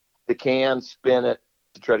the can, spin it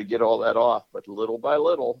to try to get all that off. But little by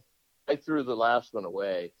little, I threw the last one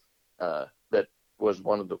away. That was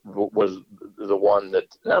the one that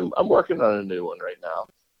I'm working on a new one right now.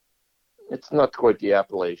 It's not quite the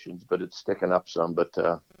Appalachians, but it's sticking up some. But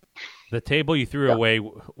the table you threw away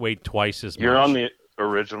weighed twice as much. You're on the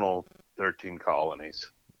original 13 colonies.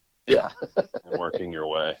 Yeah. And working your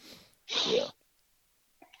way. Yeah.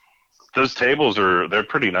 Those tables they're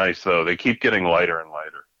pretty nice though. They keep getting lighter and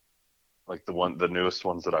lighter. Like the newest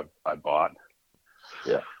ones that I bought.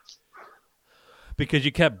 Yeah. Because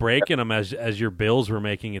you kept breaking them as your Bills were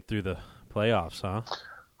making it through the playoffs, huh?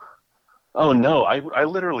 Oh no, I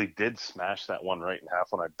literally did smash that one right in half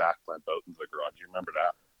when I backed my boat into the garage. You remember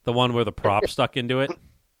that? The one where the prop stuck into it?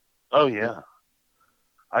 Oh yeah.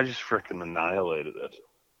 I just freaking annihilated it.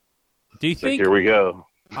 Do you think? Here we go.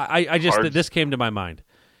 I just this came to my mind.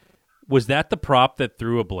 Was that the prop that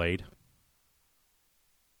threw a blade?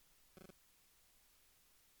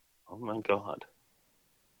 Oh my God!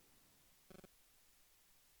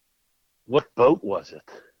 What boat was it?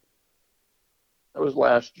 That was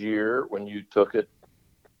last year when you took it.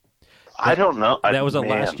 I don't know. That was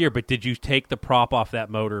last year, but did you take the prop off that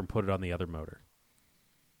motor and put it on the other motor?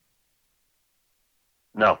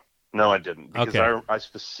 No, I didn't. Because okay. I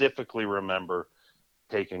specifically remember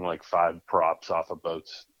taking like 5 props off of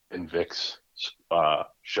boats in Vic's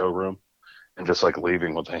showroom and just like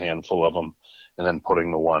leaving with a handful of them and then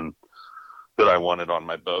putting the one that I wanted on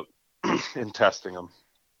my boat and testing them.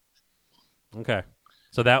 Okay.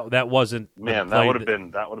 So that wasn't man. That would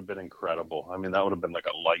have been incredible. I mean, that would have been like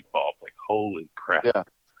a light bulb. Like holy crap! Yeah.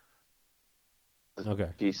 Okay.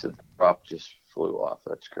 A piece of the prop just flew off.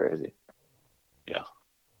 That's crazy. Yeah.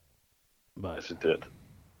 But yes, it did.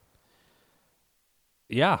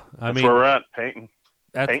 Yeah, That's where we're at.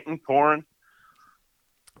 Painting, pouring.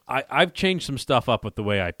 I've changed some stuff up with the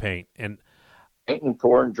way I paint, and painting,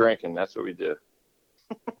 pouring, drinking. That's what we do.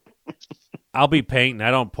 I'll be painting.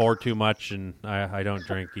 I don't pour too much, and I don't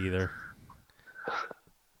drink either.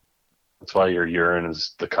 That's why your urine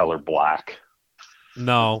is the color black.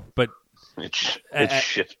 No, but it's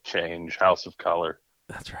shift change, House of Color.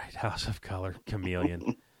 That's right, House of Color,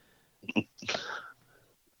 chameleon.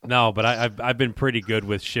 No, but I've been pretty good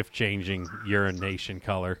with shift changing urination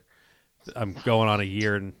color. I'm going on a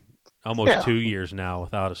year and almost 2 years now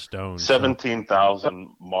without a stone. 17,000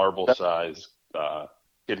 marble size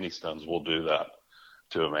kidney stones will do that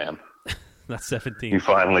to a man. That's 17. You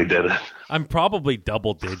finally did it. I'm probably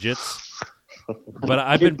double digits, but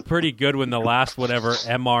I've been pretty good when the last whatever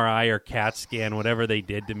MRI or CAT scan, whatever they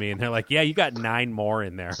did to me, and they're like, yeah, you got 9 more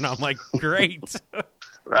in there. And I'm like, great.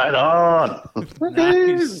 Right on.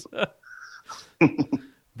 Nice. But,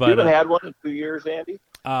 you haven't had one in 2 years, Andy?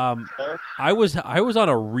 I was on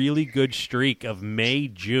a really good streak of May,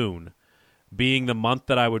 June being the month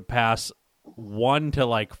that I would pass 1 to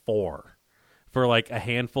like 4 for like a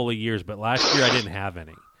handful of years, but last year I didn't have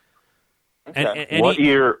any. Okay. And what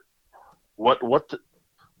year? What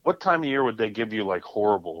time of year would they give you like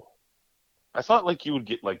horrible? I thought like you would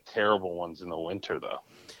get like terrible ones in the winter though.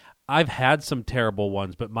 I've had some terrible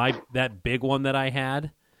ones, but that big one that I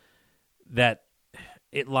had, that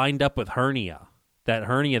it lined up with hernia. That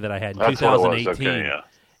hernia that I had in That's 2018. What it was. Okay, yeah.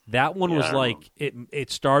 That one was like it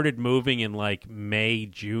started moving in like May,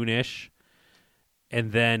 June-ish. And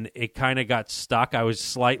then it kind of got stuck. I was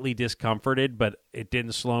slightly discomforted, but it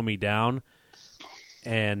didn't slow me down.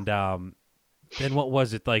 And then what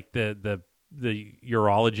was it? Like the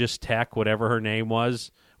urologist tech, whatever her name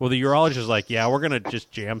was. Well, the urologist was like, yeah, we're going to just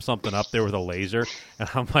jam something up there with a laser. And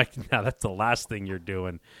I'm like, no, that's the last thing you're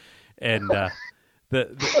doing. And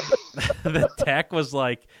the tech was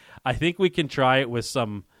like, I think we can try it with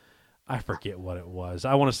some, I forget what it was.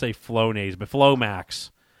 I want to say Flonase, but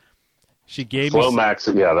Flomax. She gave me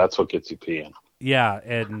Flomax. Yeah, that's what gets you peeing. Yeah,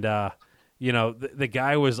 and the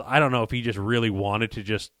guy was, I don't know if he just really wanted to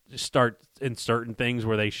just start inserting things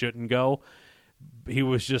where they shouldn't go. He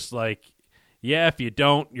was just like, yeah, if you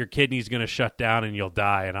don't, your kidney's going to shut down and you'll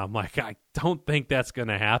die. And I'm like, I don't think that's going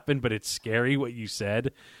to happen, but it's scary what you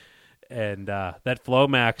said. And that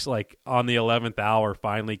Flomax, like on the 11th hour,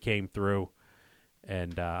 finally came through,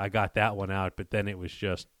 and I got that one out. But then it was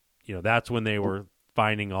just, that's when they were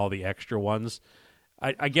finding all the extra ones.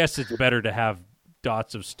 I guess it's better to have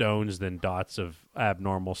dots of stones than dots of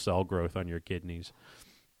abnormal cell growth on your kidneys.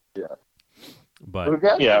 Yeah. But or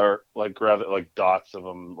rather like dots of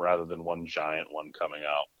them rather than one giant one coming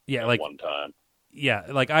out. Yeah, at one time. Yeah,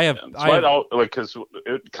 like I have. Because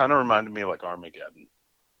it kind of reminded me of like Armageddon.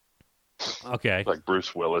 Okay. Like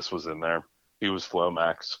Bruce Willis was in there. He was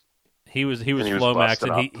Flomax. He was Flomax,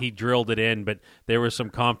 and he drilled it in, but there was some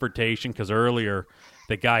confrontation because earlier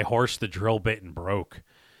the guy horsed the drill bit and broke.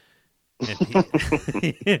 And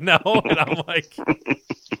and I'm like,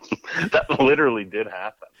 that literally did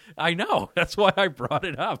happen. I know. That's why I brought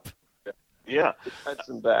it up. Yeah, had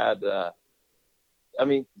some bad. That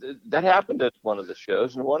happened at one of the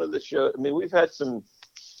shows, and one of the shows. I mean, we've had some.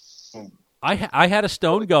 I had a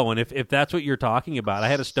stone going. If that's what you're talking about, I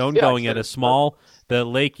had a stone going at the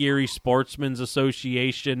Lake Erie Sportsmen's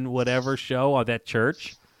Association whatever show at that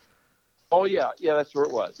church. Oh yeah, that's where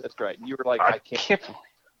it was. That's right. And you were like, I can't.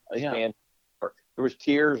 There was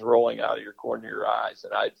tears rolling out of your corner of your eyes,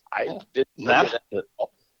 and I didn't.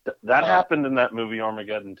 That happened in that movie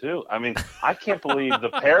Armageddon too. I mean, I can't believe the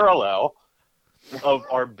parallel of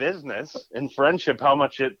our business and friendship. How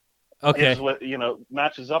much it is what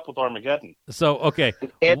matches up with Armageddon. So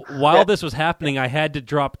while this was happening, I had to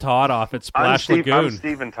drop Todd off at Splash Lagoon. I'm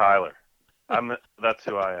Steven Tyler. That's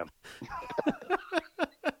who I am.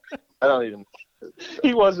 I don't even.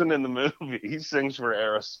 He wasn't in the movie. He sings for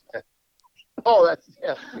Aerosmith. Oh, that's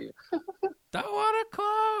Don't want to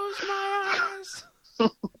close my eyes.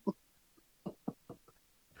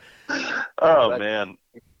 Oh man.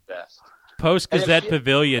 Best. Post Gazette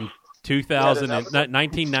Pavilion,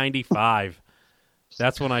 1995.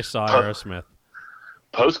 That's when I saw Aerosmith.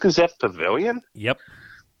 Post Gazette Pavilion? Yep.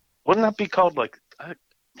 Wouldn't that be called like?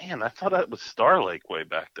 Man, I thought that was Star Lake way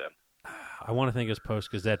back then. I want to think it's Post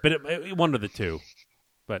Gazette, but it one of the two.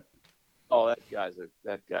 But that guy's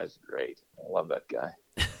great. I love that guy.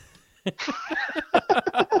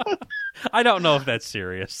 I don't know if that's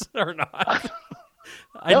serious or not.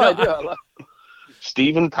 I do. I love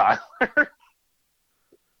Steven Tyler.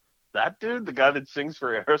 That dude, the guy that sings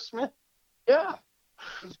for Aerosmith. Yeah.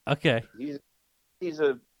 Okay. He's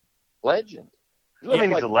a legend. He's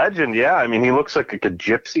a legend. Yeah. I mean, he looks like a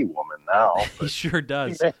gypsy woman now. He sure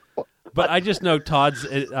does. But I just know Todd's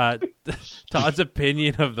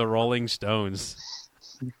opinion of the Rolling Stones.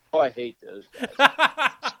 Oh, I hate those guys.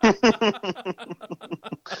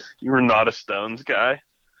 You were not a Stones guy?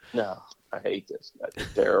 No, I hate those guys. They're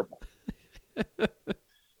terrible.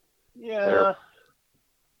 Yeah. Terrible.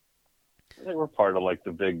 I think we're part of like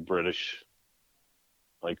the big British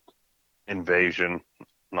invasion,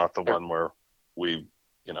 not the one where we,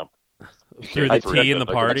 threw the tea in the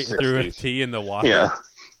party, threw a tea in the water. Yeah.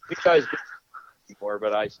 You guys do more,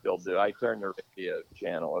 but I still do. I turn the radio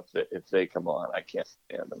channel if they come on. I can't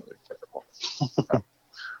stand them. They're terrible.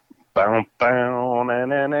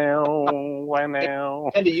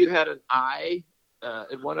 Andy, you had an eye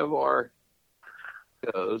at one of our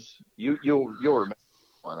shows. You'll remember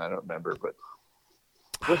one. I don't remember, but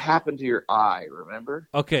what happened to your eye? Remember?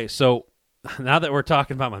 Okay, so now that we're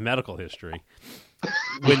talking about my medical history,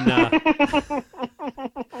 when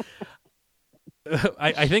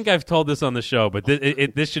I think I've told this on the show, but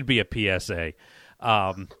this should be a PSA.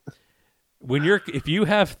 If you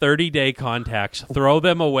have 30-day contacts, throw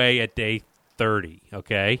them away at day 30,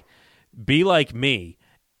 okay? Be like me.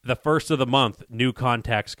 The first of the month, new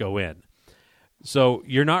contacts go in. So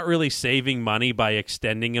you're not really saving money by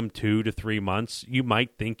extending them 2 to 3 months. You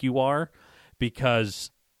might think you are because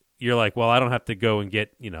you're like, well, I don't have to go and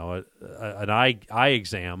get, an eye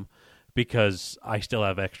exam because I still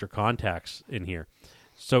have extra contacts in here.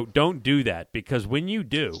 So don't do that because when you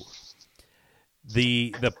do,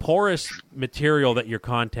 the porous material that your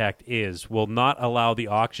contact will not allow the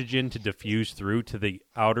oxygen to diffuse through to the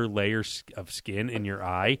outer layers of skin in your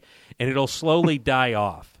eye, and it'll slowly die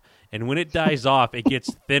off. And when it dies off, it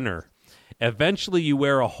gets thinner. Eventually, you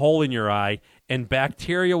wear a hole in your eye, and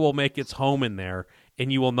bacteria will make its home in there,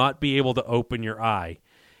 and you will not be able to open your eye.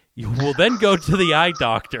 You will then go to the eye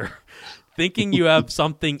doctor thinking you have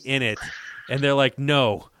something in it, and they're like,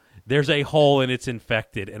 no, there's a hole and it's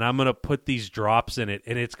infected, and I'm going to put these drops in it,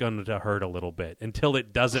 and it's going to hurt a little bit until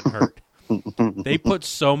it doesn't hurt. They put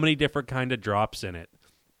so many different kind of drops in it.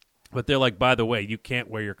 But they're like, by the way, you can't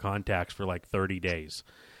wear your contacts for like 30 days.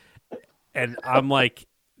 And I'm like,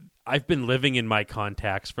 I've been living in my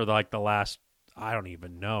contacts for like the last, I don't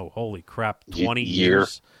even know, holy crap, 20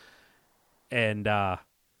 years. And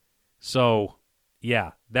so,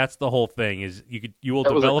 yeah, that's the whole thing is you will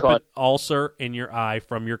develop an ulcer in your eye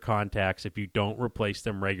from your contacts if you don't replace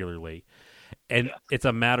them regularly. And it's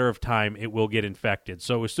a matter of time it will get infected.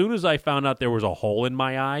 So as soon as I found out there was a hole in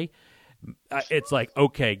my eye, it's like,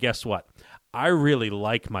 okay, guess what? I really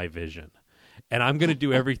like my vision, and I'm going to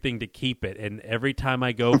do everything to keep it. And every time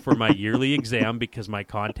I go for my yearly exam, because my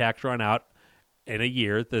contacts run out in a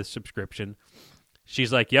year, the subscription,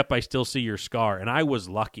 she's like, yep, I still see your scar. And I was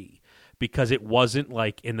lucky because it wasn't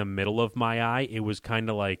like in the middle of my eye. It was kind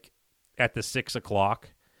of like at the 6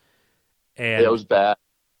 o'clock. And it was bad.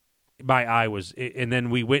 My eye was, and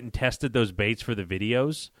then we went and tested those baits for the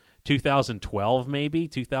videos. 2012, maybe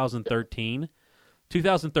 2013,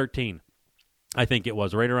 I think it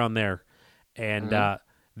was right around there. And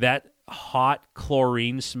that hot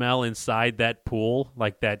chlorine smell inside that pool,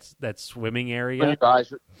 like that swimming area.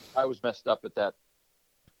 I was messed up at that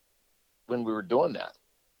when we were doing that.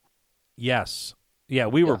 Yes. Yeah,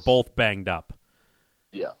 we were both banged up.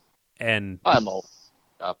 Yeah. And I'm old.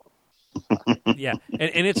 Yeah,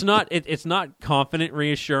 and it's not confident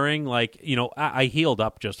reassuring. Like, you know, I healed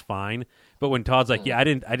up just fine, but when Todd's like, "Yeah, I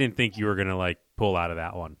didn't think you were gonna like pull out of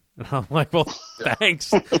that one," and I'm like, "Well,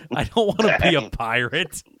 thanks. I don't want to be a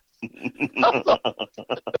pirate."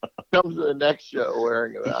 Come to the next show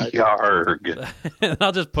wearing it. Yarg. And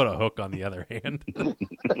I'll just put a hook on the other hand.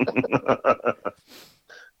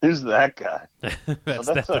 Who's that guy?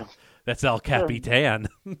 That's El Capitan.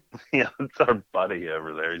 Yeah, it's our buddy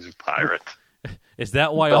over there. He's a pirate. Is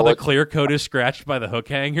that why all the clear coat is scratched by the hook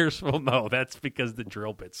hangers? Well, no, that's because the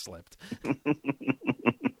drill bit slipped.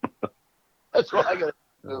 That's why I got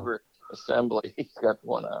over assembly. He's got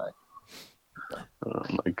one eye. Oh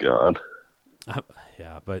my God.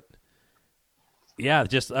 Yeah, but yeah,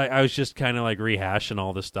 just I was just kind of like rehashing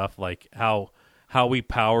all this stuff, like how we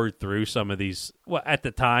powered through some of these. Well, at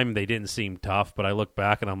the time they didn't seem tough, but I look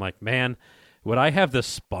back and I'm like, man, would I have the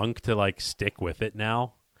spunk to like stick with it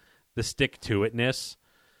now? The stick to itness.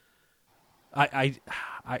 I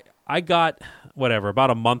got whatever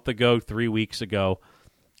about a month ago, 3 weeks ago,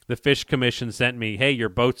 the Fish Commission sent me, hey, your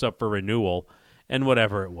boat's up for renewal, and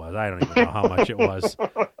whatever it was, I don't even know how much it was.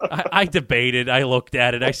 I debated, I looked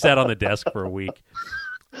at it, I sat on the desk for a week.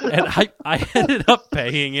 And I ended up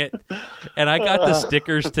paying it, and I got the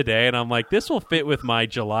stickers today, and I'm like, this will fit with my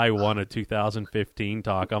July 1 of 2015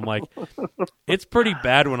 talk. I'm like, it's pretty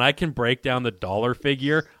bad when I can break down the dollar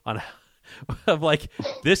figure on. I'm like,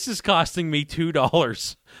 this is costing me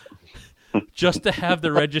 $2 just to have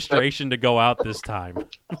the registration to go out this time.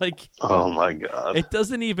 Like, oh my God, it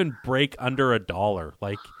doesn't even break under $1.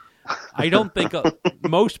 Like, I don't think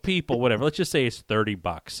most people, whatever. Let's just say it's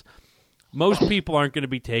 $30. Most people aren't going to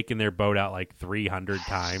be taking their boat out like 300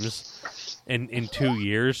 times in 2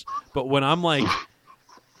 years. But when I'm like,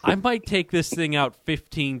 I might take this thing out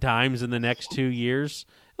 15 times in the next 2 years.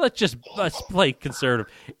 Let's play conservative.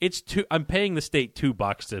 I'm paying the state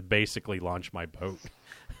 $2 to basically launch my boat.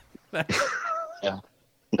 Yeah.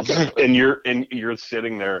 And you're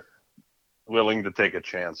sitting there willing to take a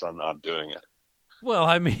chance on not doing it. Well,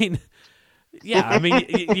 I mean, yeah, I mean,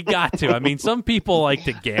 you got to. I mean, some people like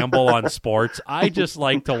to gamble on sports. I just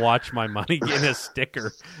like to watch my money get a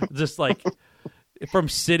sticker. Just like from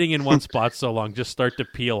sitting in one spot so long, just start to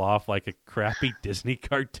peel off like a crappy Disney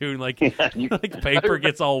cartoon. Like, like paper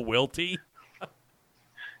gets all wilty.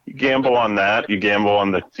 You gamble on that. You gamble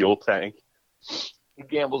on the fuel tank. He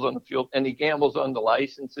gambles on the fuel, and he gambles on the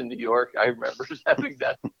license in New York. I remember having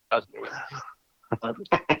that.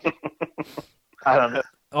 I don't know.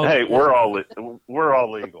 Oh, hey, we're all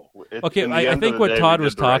legal. Okay, I think what Todd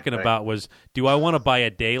was talking about was, do I want to buy a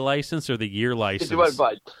day license or the year license? Do I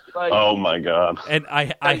buy? Oh my God! And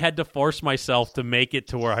I had to force myself to make it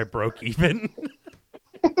to where I broke even.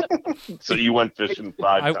 So you went fishing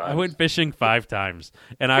 5 times? I went fishing 5 times,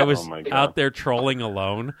 and I was out there trolling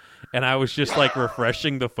alone, and I was just like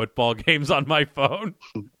refreshing the football games on my phone.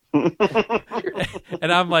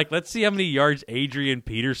 And I'm like, let's see how many yards Adrian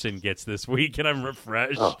Peterson gets this week, and I'm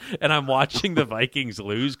refreshed, and I'm watching the Vikings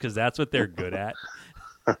lose because that's what they're good at.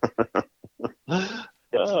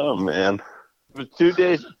 Oh man! It was 2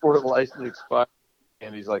 days before the license expired,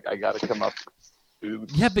 and he's like, I got to come up.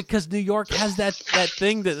 Yeah, because New York has that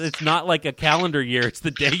thing that it's not like a calendar year; it's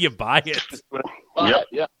the day you buy it. Yep.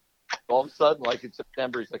 Yeah. all of a sudden, like in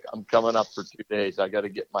September, he's like, I'm coming up for 2 days. I got to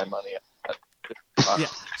get my money out.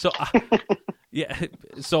 Yeah.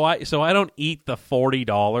 So I don't eat the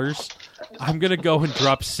 $40. I'm gonna go and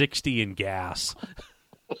drop $60 in gas.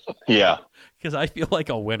 Yeah. Because I feel like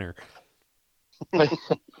a winner. I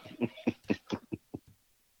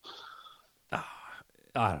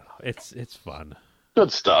don't know. It's fun.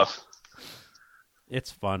 Good stuff.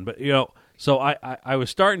 It's fun, but so I was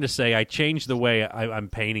starting to say I changed the way I'm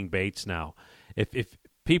painting baits now. If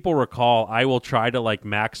people recall, I will try to like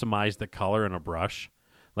maximize the color in a brush.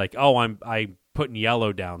 Like, I'm putting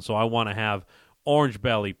yellow down, so I want to have orange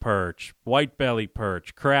belly perch, white belly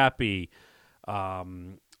perch, crappie,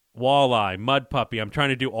 walleye, mud puppy. I'm trying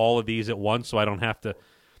to do all of these at once so I don't have to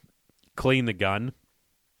clean the gun.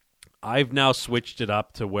 I've now switched it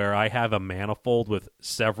up to where I have a manifold with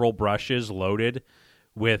several brushes loaded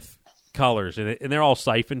with colors, and they're all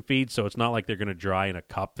siphon feeds, so it's not like they're going to dry in a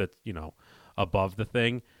cup that's, above the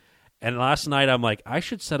thing. And last night I'm like, I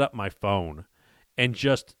should set up my phone and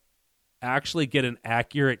just actually get an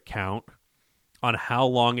accurate count on how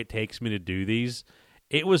long it takes me to do these.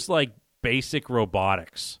 It was like basic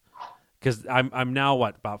robotics, because I'm now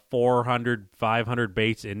about 400, 500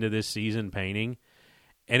 baits into this season painting,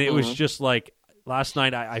 and it was just like last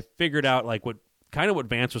night I figured out like what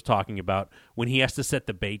Vance was talking about when he has to set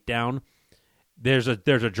the bait down. There's a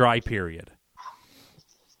dry period,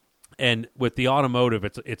 and with the automotive,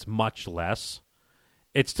 it's much less.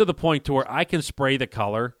 It's to the point to where I can spray the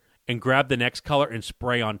color and grab the next color and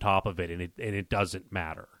spray on top of it, and it doesn't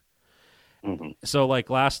matter. Mm-hmm. So like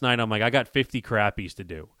last night, I'm like, I got 50 crappies to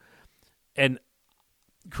do, and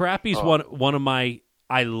crappie's one of my.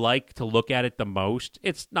 I like to look at it the most.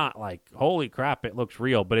 It's not like, holy crap, it looks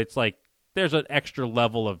real, but it's like there's an extra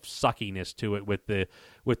level of suckiness to it with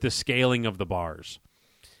the scaling of the bars.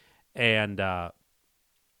 And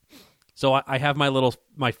so I have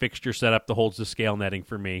my fixture set up that holds the scale netting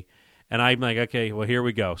for me. And I'm like, okay, well, here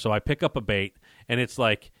we go. So I pick up a bait, and it's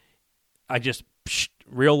like I just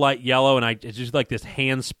real light yellow, and it's just like this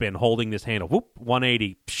hand spin holding this handle. Whoop,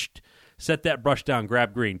 180. Set that brush down,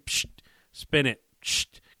 grab green. Spin it.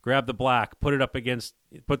 Grab the black, put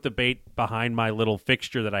the bait behind my little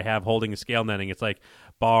fixture that I have holding the scale netting. It's like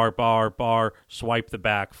bar, bar, bar, swipe the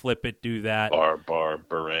back, flip it, do that. Bar, bar,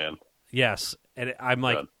 baran. Yes. And I'm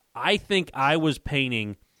like, I think I was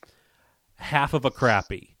painting half of a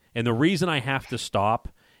crappie. And the reason I have to stop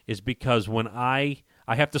is because when I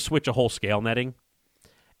have to switch a whole scale netting,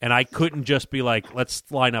 and I couldn't just be like, let's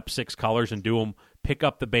line up 6 colors and do them, pick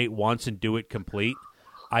up the bait once and do it complete.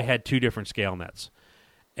 I had 2 different scale nets.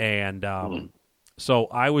 And so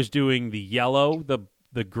I was doing the yellow,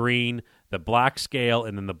 the green, the black scale,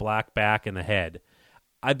 and then the black back and the head.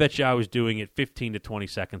 I bet you I was doing it 15 to 20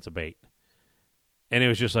 seconds a bait. And it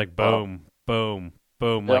was just like boom, boom,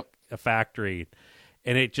 boom, like a factory.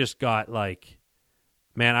 And it just got like,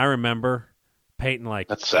 man, I remember painting like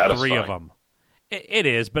 3 of them. It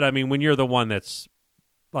is, but I mean, when you're the one that's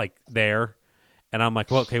like there, and I'm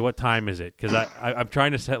like, well, okay, what time is it? Because I'm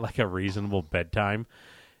trying to set like a reasonable bedtime,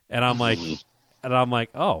 and I'm like,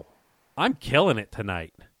 oh, I'm killing it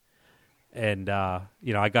tonight. And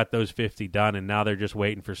I got those 50 done, and now they're just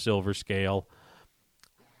waiting for silver scale,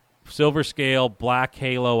 black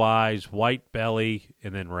halo eyes, white belly,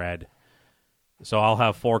 and then red. So I'll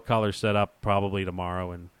have 4 colors set up probably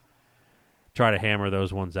tomorrow and try to hammer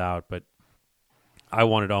those ones out. But I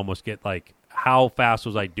wanted to almost get like, how fast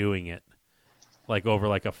was I doing it? Like over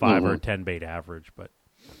like a 5 or a 10 bait average, but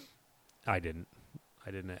I didn't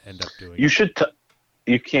end up doing it.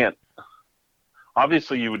 You can't.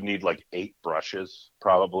 Obviously, you would need like 8 brushes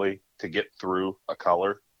probably to get through a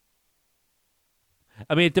color.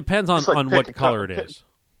 I mean, it depends on what color it is.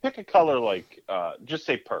 Pick a color like, just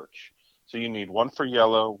say perch. So you need 1 for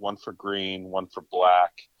yellow, 1 for green, 1 for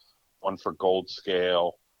black, 1 for gold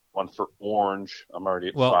scale, 1 for orange. I'm already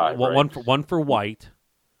at 5. Well, right? one for white.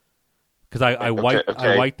 Because I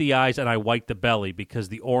white the eyes and I white the belly, because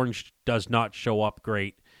the orange does not show up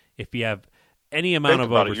great if you have any amount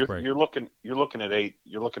of overspray. You're looking at 8.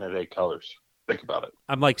 You're looking at 8 colors. Think about it.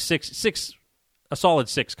 I'm like six, a solid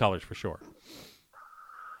 6 colors for sure.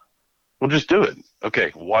 Well, just do it.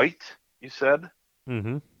 Okay, white. You said.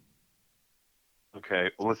 Mm-hmm. Okay.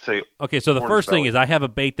 Well, let's say. Okay, so the first thing is I have a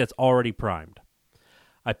bait that's already primed.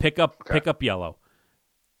 I pick up yellow.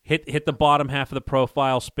 Hit the bottom half of the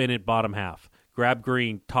profile, spin it bottom half. Grab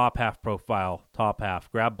green, top half profile, top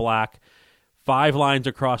half. Grab black, 5 lines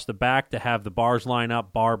across the back to have the bars line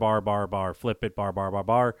up, bar, bar, bar, bar, flip it, bar, bar, bar,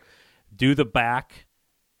 bar. Do the back,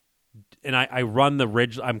 and I run the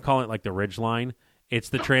ridge, I'm calling it like the ridge line, It's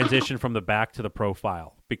the transition from the back to the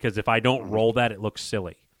profile, because if I don't roll that, it looks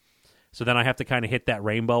silly. So then I have to kind of hit that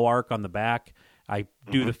rainbow arc on the back. I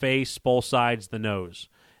do the face, both sides, the nose.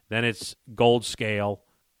 Then it's gold scale,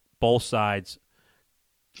 both sides.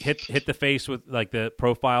 Hit the face with like the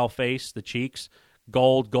profile face, the cheeks.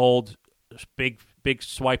 Gold, big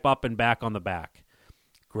swipe up and back on the back.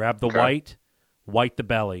 Grab the white the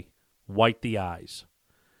belly, white the eyes.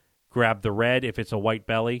 Grab the red if it's a white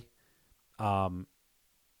belly.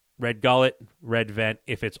 Red gullet, red vent.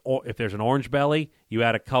 If there's an orange belly, you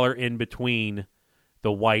add a color in between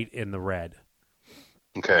the white and the red.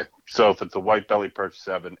 Okay, so if it's a white belly perch,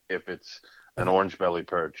 7. If it's an orange belly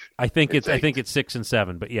perch, I think it's 6 and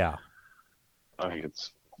 7. But yeah, I think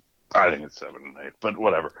it's 7 and 8. But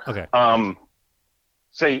whatever. Okay.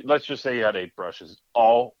 Let's just say you had 8 brushes,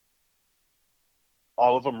 all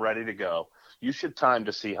of them ready to go. You should time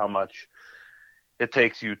to see how much it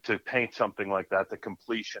takes you to paint something like that to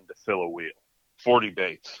completion to fill a wheel. 40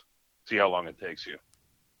 baits. See how long it takes you.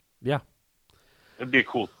 Yeah. It'd be a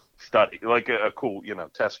cool study, like a cool,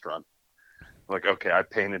 test run. Like, okay, I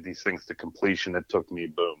painted these things to completion. It took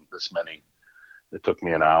me, this many. It took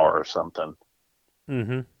me an hour or something.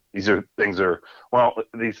 Mm-hmm. These things are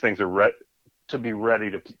to be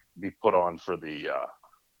ready to be put on for the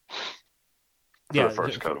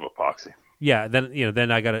first coat of epoxy. Yeah,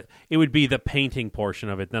 then I got it would be the painting portion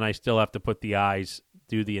of it. Then I still have to put the eyes,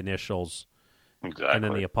 do the initials, exactly, and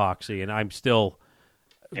then the epoxy. And I'm still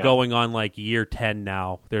going on like year 10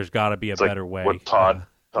 now. There's got to be a better way. What Todd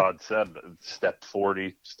said, step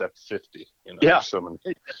 40, step 50. So many.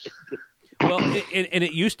 Well, and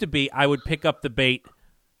it used to be I would pick up the bait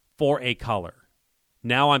for a color.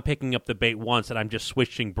 Now I'm picking up the bait once, and I'm just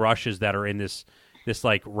switching brushes that are in this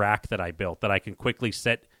like rack that I built that I can quickly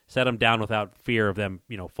set them down without fear of them,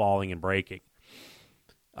 falling and breaking.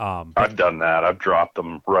 I've done that. I've dropped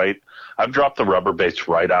them right. I've dropped the rubber baits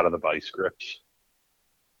right out of the vice grips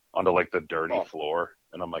onto like the dirty floor,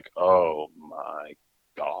 and I'm like, oh my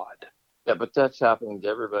God. Yeah, but that's happening to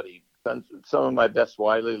everybody. Some of my best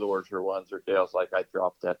Wiley lures are ones where Dale's like, I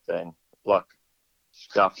dropped that thing. Look,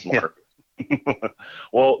 scuff mark. Yeah.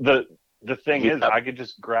 Well, the thing is, I could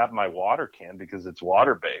just grab my water can because it's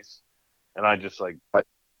water based, and I just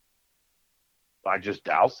I just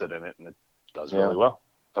douse it in it, and it does really well.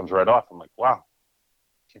 Comes right off. I'm like, wow,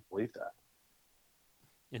 can't believe that.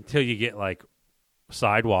 Until you get like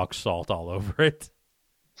sidewalk salt all over it,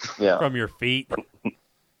 from your feet.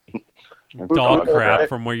 Dog crap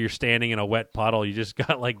from where you're standing in a wet puddle. You just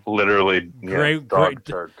got like literally gray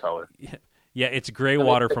turd color. Yeah, it's gray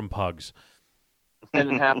water from pugs. And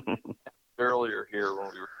it happened earlier here when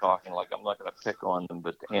we were talking. Like, I'm not going to pick on them,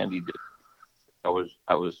 but Andy did. I was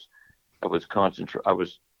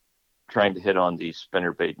trying to hit on these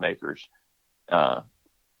spinnerbait makers.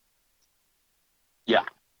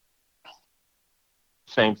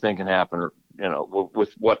 Same thing can happen.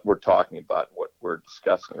 With what we're talking about, what we're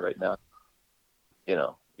discussing right now.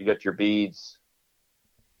 You got your beads.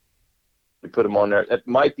 You put them on there. That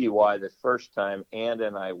might be why the first time Ann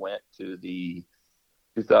and I went to the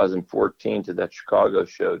 2014 to that Chicago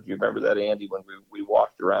show. Do you remember that, Andy? When we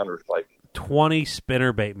walked around, it was like 20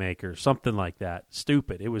 spinnerbait makers, something like that.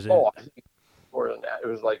 Stupid. It was. I think more than that. It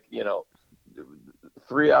was like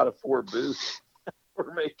 3 out of 4 booths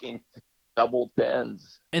were making double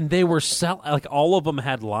 10s, and they were like all of them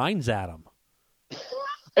had lines at them.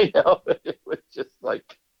 I know. It was just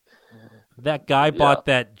like that guy bought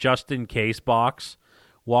that just in case box,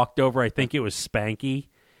 walked over. I think it was Spanky.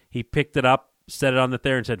 He picked it up, set it on the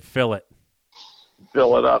there, and said, "Fill it."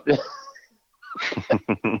 Fill it up.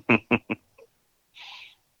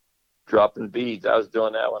 Dropping beads. I was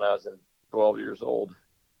doing that when I was 12 years old.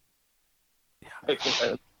 Yeah.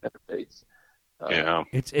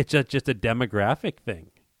 It's just a demographic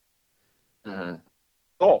thing. Mm-hmm.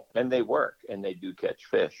 Oh, and they work, and they do catch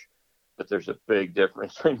fish, but there's a big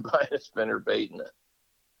difference between buying a spinnerbait and a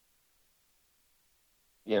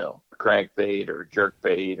crankbait or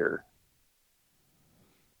jerkbait or.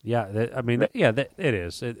 Yeah, it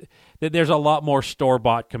is. There's a lot more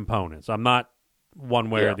store-bought components. I'm not one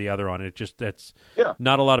way or the other on it. Just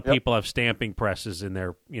not a lot of people have stamping presses in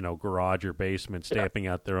their garage or basement, stamping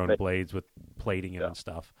out their own blades with plating and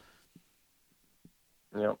stuff.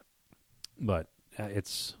 Yeah, but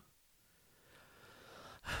it's.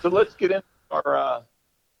 So let's get into our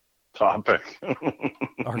topic.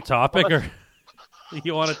 Our topic, or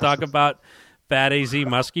you want to talk about Fat AZ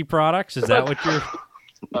Muskie products? Is that what you're?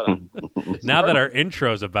 Now that our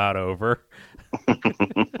intro's about over.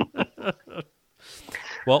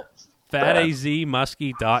 Well,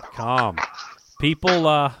 fatazmuskie.com.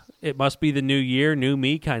 People it must be the new year, new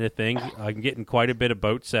me kind of thing. I'm getting quite a bit of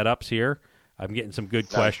boat setups here. I'm getting some good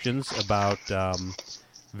questions about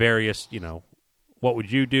various, what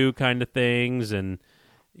would you do kind of things, and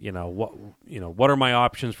what are my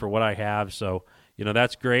options for what I have. So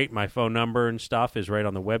that's great. My phone number and stuff is right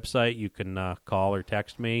on the website. You can call or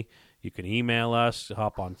text me. You can email us,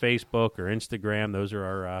 hop on Facebook or Instagram. Those are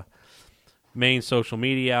our main social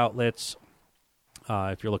media outlets.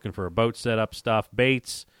 If you're looking for a boat setup stuff,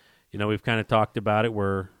 baits, we've kind of talked about it.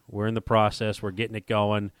 We're in the process. We're getting it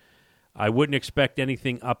going. I wouldn't expect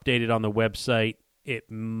anything updated on the website.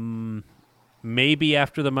 It may be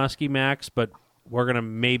after the Muskie Max, but we're going to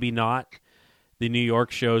maybe not. The New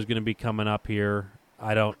York show is going to be coming up here.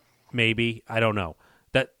 I don't know.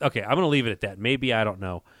 Okay, I'm going to leave it at that. Maybe, I don't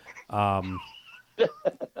know.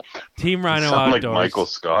 Team Rhino Outdoors. Like Michael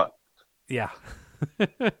Scott. Yeah.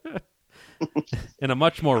 In a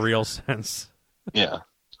much more real sense. Yeah.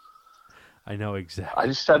 I know exactly. I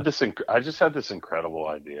just had this incredible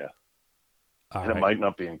idea. All and right. It might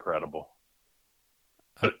not be incredible.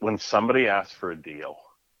 But when somebody asks for a deal,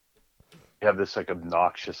 you have this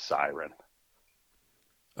obnoxious siren.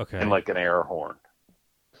 Okay. And an air horn.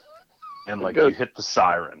 And you hit the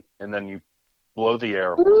siren, and then you blow the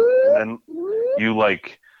air horn, and then you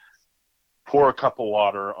pour a cup of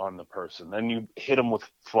water on the person. Then you hit them with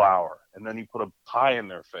flour, and then you put a pie in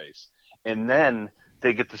their face. And then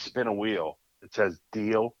they get to spin a wheel that says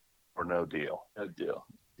deal or no deal. No deal.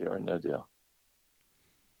 Deal or no deal.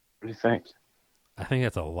 What do you think? I think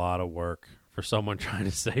that's a lot of work for someone trying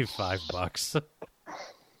to save $5.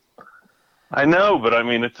 I know, but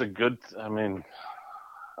it's a good, it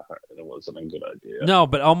wasn't a good idea. No,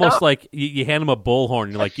 but almost like you hand them a bullhorn.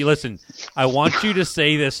 You're like, listen, I want you to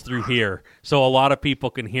say this through here so a lot of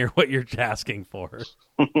people can hear what you're asking for.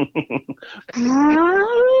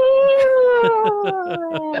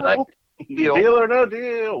 Deal or no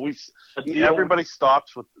deal. Everybody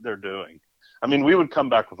stops what they're doing. We would come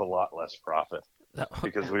back with a lot less profit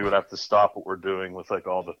because we would have to stop what we're doing with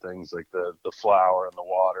all the things like the flour and the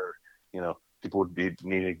water. People would be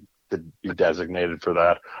needing to be designated for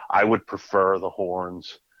that. I would prefer the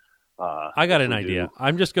horns. I got an idea.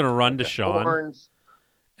 I'm just going to run to Sean, Horns.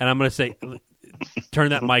 and I'm going to say, turn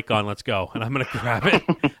that mic on, let's go. And I'm going to grab it.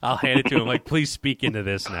 I'll hand it to him. Please speak into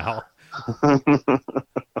this now.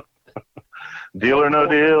 Deal or no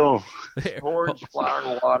deal. Horns, flour,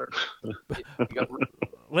 and water.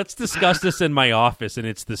 Let's discuss this in my office, and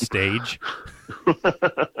it's the stage.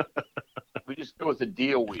 We just go with the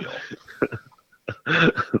deal wheel.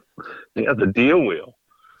 Yeah, the deal wheel.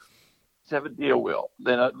 Let's have a deal wheel.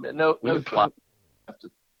 Then no flour.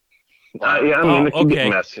 It can okay. get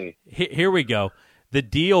messy. Here we go. The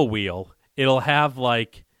deal wheel, it'll have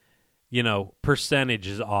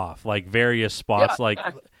percentages off, various spots.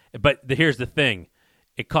 Yeah, but here's the thing.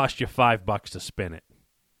 It costs you $5 to spin it.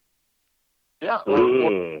 Yeah.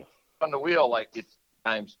 On the wheel, it's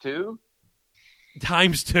times 2.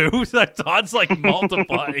 Times 2? Todd's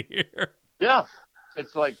multiply here. Yeah.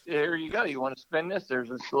 It's here you go. You want to spin this? There's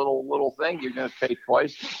this little thing. You're going to pay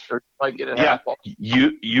twice, or you might get it half off.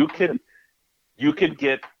 You could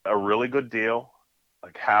get a really good deal,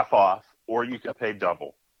 half off, or you could pay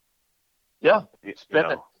double. Yeah, spin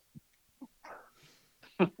it.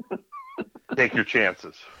 Take your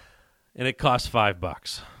chances. And it costs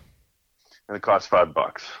 $5. And it costs $5.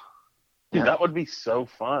 Yeah. Dude, that would be so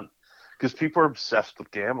fun because people are obsessed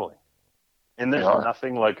with gambling, and there's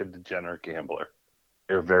nothing like a degenerate gambler.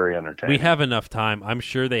 They're very entertaining. We have enough time. I'm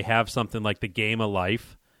sure they have something like the Game of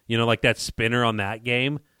Life, like that spinner on that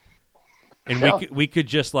game. And we could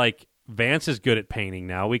just Vance is good at painting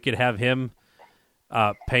now. We could have him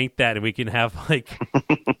paint that, and we can have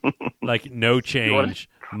no change,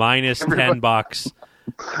 minus $10,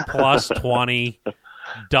 plus 20,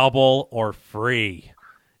 double or free.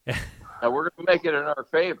 Now we're going to make it in our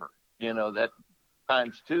favor. That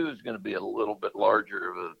times 2 is going to be a little bit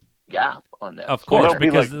larger of a gap on that. Of course,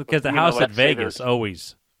 because the house at Vegas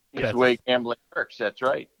always. It's the way gambling works. That's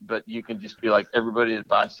right. But you can just be everybody that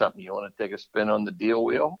buys something, you want to take a spin on the deal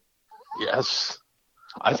wheel? Yes.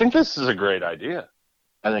 I think this is a great idea.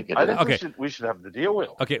 I think it is. Okay. We should have the deal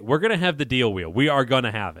wheel. Okay, we're going to have the deal wheel. We are going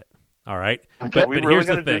to have it. All right? Okay, but here's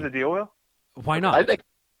the thing. Do the deal wheel? Why not? I think.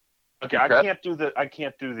 Okay, I can't do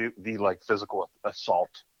the physical assault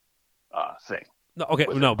thing. No, okay,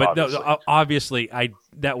 no, but obviously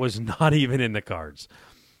that was not even in the cards.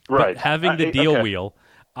 Right. But having the deal wheel,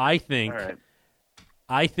 I think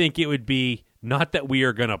it would be not that we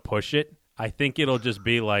are going to push it. I think it'll just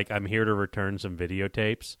be I'm here to return some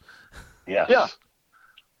videotapes. Yes. Yeah.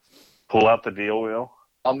 Pull out the deal wheel.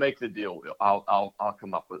 I'll make the deal wheel. I'll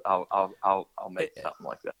come up with. I'll make something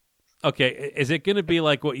like that. Okay, is it going to be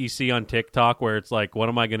like what you see on TikTok, where it's like, "What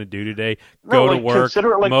am I going to do today? Go to work,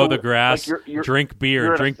 mow the grass, you're, drink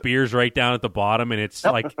beer, drink beers right down at the bottom," and it's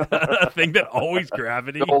like a thing that always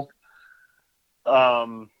gravity.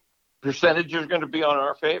 Percentage is going to be on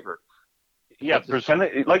our favor. Yeah,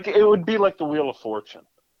 percentage. Like it would be like the Wheel of Fortune.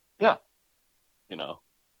 Yeah,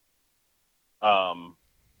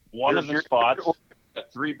 one of the spots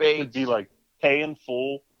 3 baits would be like pay in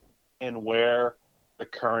full and wear the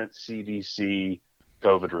current CDC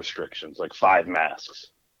COVID restrictions, like 5 masks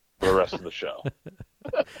for the rest of the show.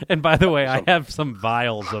 And by the way, I have some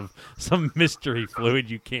vials of some mystery fluid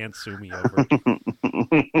you can't sue me over.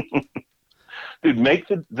 Dude, make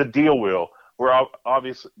the deal wheel. Where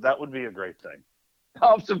obviously that would be a great thing.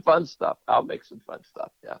 I'll have some fun stuff. I'll make some fun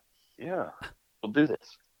stuff. Yeah. We'll do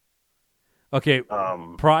this. Okay.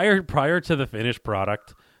 Prior to the finished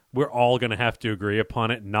product, we're all going to have to agree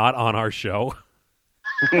upon it, not on our show.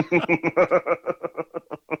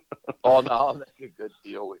 Oh no, I'll make a good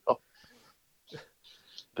deal wheel.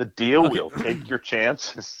 The deal wheel. Take your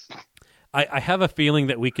chances. I have a feeling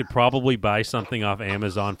that we could probably buy something off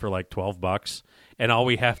Amazon for like $12, and all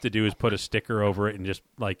we have to do is put a sticker over it and just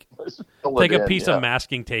like take a piece of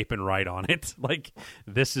masking tape and write on it. Like,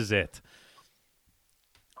 this is it.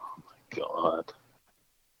 Oh my God.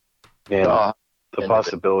 Man, the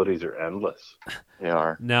possibilities are endless. They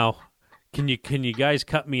are. Now, can you guys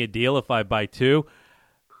cut me a deal if I buy 2?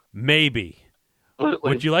 Maybe.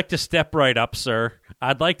 Would you like to step right up, sir?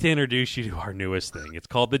 I'd like to introduce you to our newest thing. It's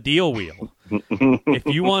called the Deal Wheel. If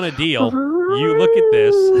you want a deal, you look at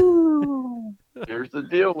this. Here's the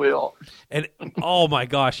deal wheel. And, oh my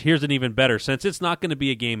gosh, here's an even better. Since it's not going to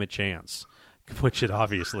be a game of chance, which it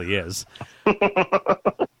obviously is,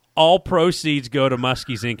 all proceeds go to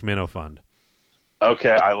Muskies Inc. Minnow Fund.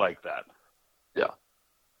 Okay, I like that. Yeah.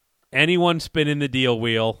 Anyone spinning the deal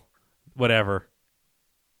wheel, whatever,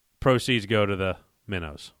 proceeds go to the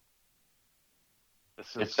minnows.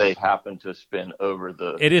 If they happen to spin over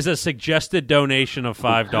the... It is a suggested donation of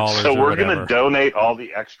 $5 So we're going to donate all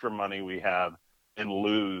the extra money we have and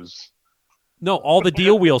lose. No, all the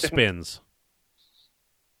deal wheel spins.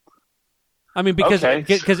 I mean, because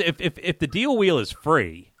if the deal wheel is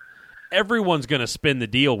free, everyone's going to spin the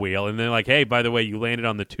deal wheel, and they're like, hey, by the way, you landed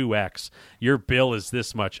on the 2X. Your bill is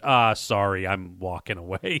this much. Sorry, I'm walking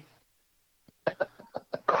away.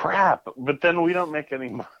 Crap, but then we don't make any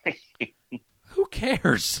money. Who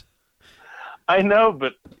cares? I know,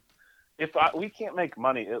 but if we can't make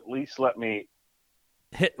money, at least let me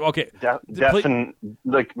hit. Okay,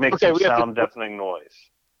 make some sound deafening noise.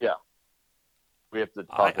 Yeah, we have to.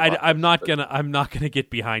 Talk I'm not gonna get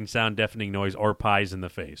behind sound deafening noise or pies in the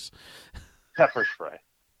face. Pepper spray.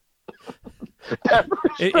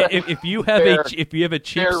 If you have a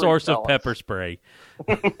cheap source of pepper spray,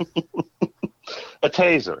 a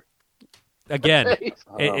taser. Again,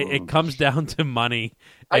 it comes down to money,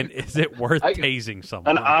 and is it worth tasing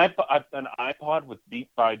someone? An iPod with Beat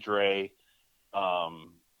by Dre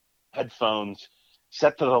headphones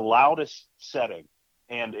set to the loudest setting,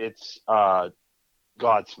 and it's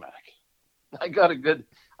Godsmack. I got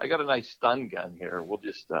a nice stun gun here. We'll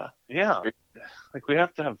just like we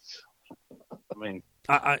have to have. I mean,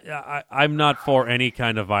 I'm not for any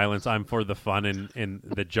kind of violence. I'm for the fun and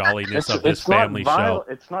the jolliness of this family show.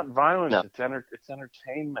 It's not violence. No. It's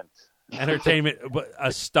entertainment. Entertainment, but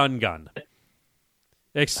a stun gun.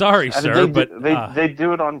 Sorry, sir, they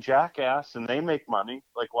do it on Jackass and they make money.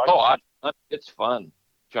 Like why? It's fun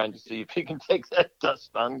trying to see if you can take that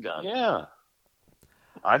stun gun. Yeah,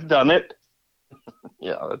 I've done it.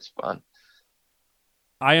 Yeah, that's fun.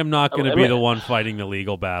 I am not going to be the one fighting the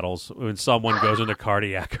legal battles when someone goes into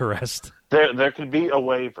cardiac arrest. There could be a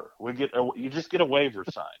waiver. You just get a waiver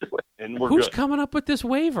signed, and we're Who's good. Coming up with this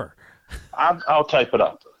waiver? I'll type it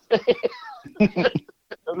up.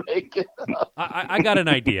 Make it up. I got an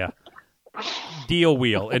idea. Deal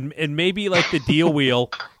wheel, and maybe like the deal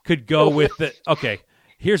wheel could go with the. Okay,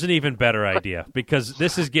 here's an even better idea because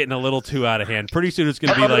this is getting a little too out of hand. Pretty soon it's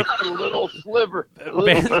going to be like a little sliver.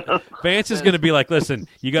 Vance is going to be like, listen,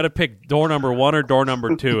 you got to pick door number 1 or door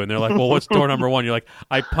number 2. And they're like, well, what's door number 1? You're like,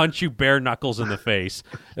 I punch you bare knuckles in the face.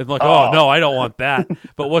 And like, oh, no, I don't want that.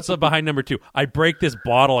 But what's up behind number 2? I break this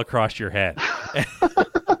bottle across your head.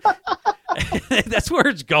 That's where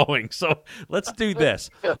it's going. So let's do this.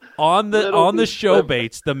 On the show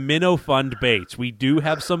baits, the Minnow Fund baits, we do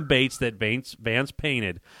have some baits that Vance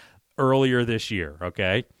painted earlier this year,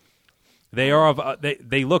 okay? They are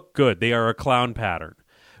they look good. They are a clown pattern.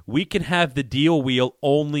 We can have the deal wheel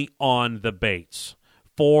only on the baits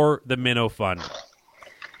for the Minnow Fund.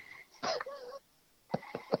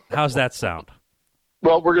 How's that sound?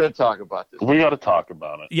 Well, we're going to talk about this. We got to talk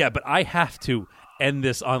about it. Yeah, but I have to end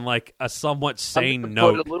this on like a somewhat sane I'm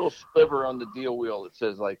note. put a little sliver on the deal wheel that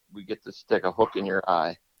says like we get to stick a hook in your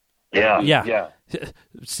eye. Yeah.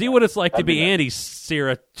 See what it's like to be Andy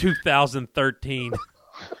Sierra 2013.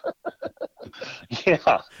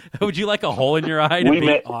 Yeah. Would you like a hole in your eye to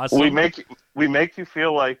be awesome? We make you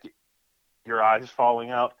feel like your eye's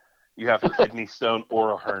falling out. You have a kidney stone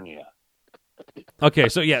or a hernia. Okay,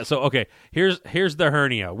 so here's the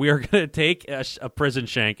hernia. We are going to take a prison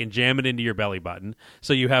shank and jam it into your belly button,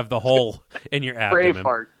 so you have the hole in your abdomen.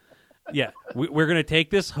 Braveheart. Yeah, we're going to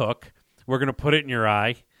take this hook. We're going to put it in your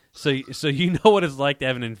eye, so you know what it's like to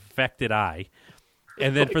have an infected eye.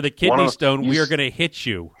 And then for the kidney stone, we are going to hit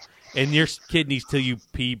you in your kidneys till you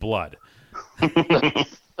pee blood.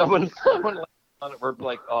 Someone on it, we're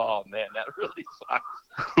like, oh man, that really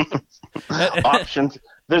sucks. Options.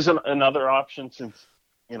 There's another option since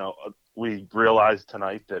we realized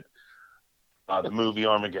tonight that the movie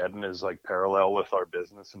Armageddon is like parallel with our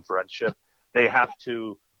business and friendship. They have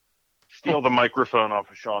to steal the microphone off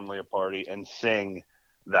of Sean Leopardi and sing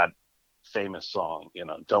that famous song.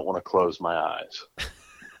 Don't want to close my eyes.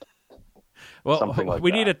 Well,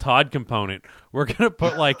 we need a Todd component. We're gonna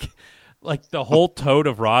put like the whole tote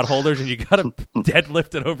of rod holders, and you got to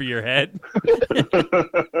deadlift it over your head.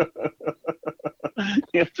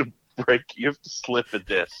 You have to slip a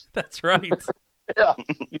disc. That's right. Yeah,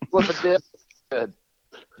 you flip a disc. Good.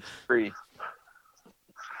 It's free.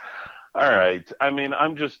 All right. I mean,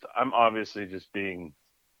 I'm obviously just being.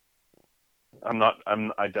 I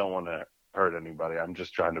don't want to hurt anybody. I'm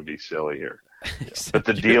just trying to be silly here. But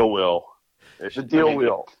the deal will.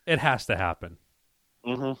 It has to happen.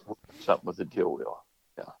 Mm-hmm. Something with the deal wheel.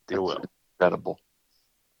 Yeah, deal wheel. Incredible.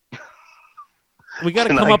 We got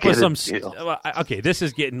to come up with some. Okay, this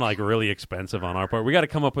is getting like really expensive on our part. We got to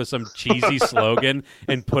come up with some cheesy slogan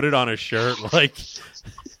and put it on a shirt, like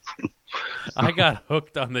 "I got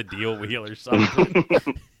hooked on the deal wheel" or something.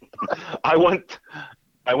 I went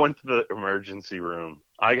to the emergency room.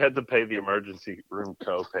 I had to pay the emergency room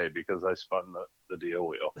copay because I spun the deal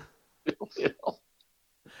wheel.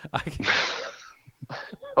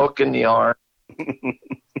 Hook in the arm,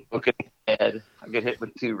 hook in the head. I get hit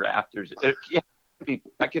with 2 raptors.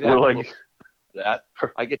 I could have that.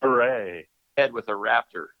 I get hooray head with a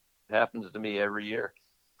raptor. It happens to me every year.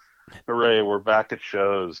 Hooray! We're back at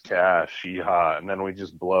shows, cash, yeehaw, and then we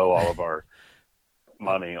just blow all of our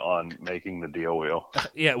money on making the deal wheel.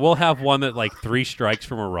 Yeah, we'll have one that like 3 strikes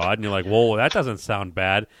from a rod, and you're like, whoa, that doesn't sound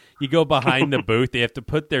bad. You go behind the booth, they have to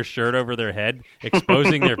put their shirt over their head,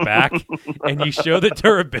 exposing their back, and you show the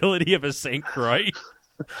durability of a St. Croix.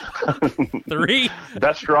 3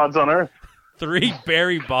 best rods on earth. 3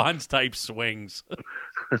 Barry Bonds type swings.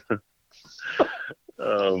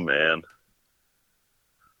 Oh man.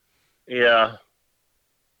 Yeah.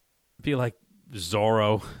 Be like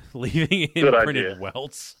Zorro leaving Good imprinted idea.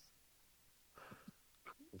 welts.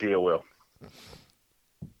 Deal wheel.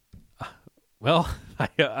 Well,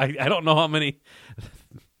 I don't know how many.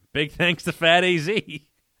 Big thanks to Fat AZ.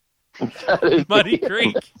 Muddy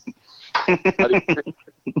Creek.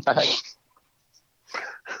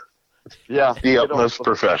 Yeah, the utmost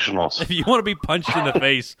professionals. If you want to be punched in the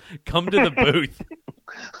face, come to the booth.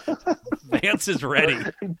 Vance is ready.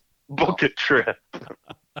 Book a trip.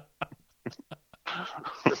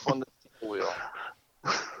 Trip on the wheel.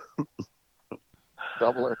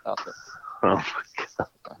 Double or nothing. Oh my God.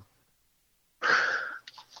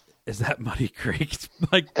 Is that Muddy Creek?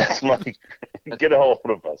 Like that's Muddy Creek. Get a hold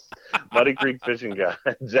of us. Muddy Creek Fishing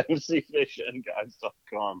Guides.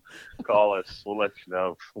 mcfishandguides.com. Call us. We'll let you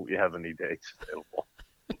know if we have any dates available.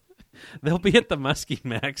 They'll be at the Muskie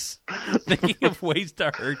Max thinking of ways to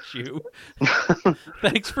hurt you.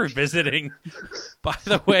 Thanks for visiting. By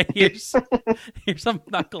the way, here's a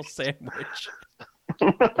knuckle sandwich.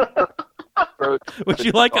 Would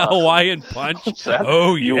you like a Hawaiian punch?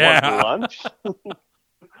 Oh, you yeah. Want lunch?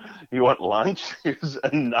 You want lunch? Here's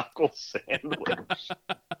a knuckle sandwich.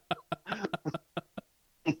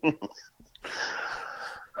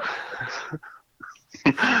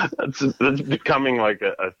 That's becoming like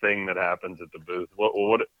a thing that happens at the booth.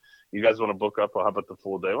 What you guys want to book up? How about the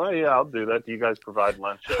full day? Well, yeah, I'll do that. Do you guys provide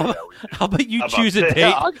lunch? Yeah, we do. How about you choose a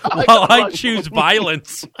date while I choose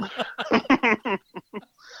violence?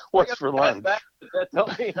 What's for lunch?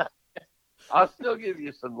 I'll still give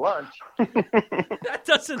you some lunch. That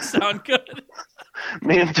doesn't sound good.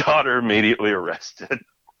 Me and Todd are immediately arrested.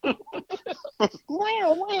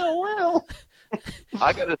 Wow.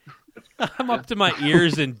 I'm up to my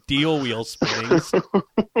ears in deal wheel spinnings.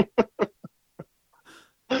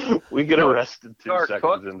 We We get arrested 2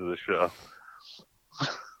 seconds into the show.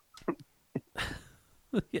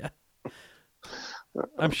 Yeah.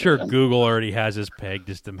 I'm sure Google already has us pegged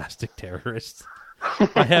as domestic terrorists.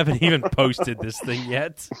 I haven't even posted this thing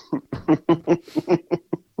yet.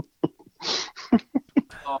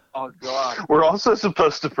 Oh, God. We're also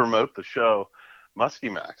supposed to promote the show,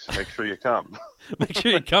 Muskie Max. Make sure you come. Make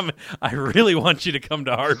sure you come. I really want you to come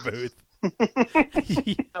to our booth.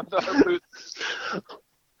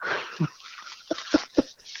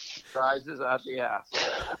 Prizes out the ass.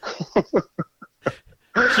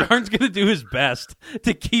 Sean's going to do his best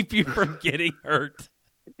to keep you from getting hurt.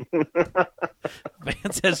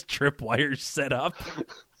 Vance has tripwires set up.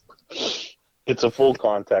 It's a full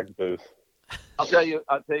contact booth. I'll tell you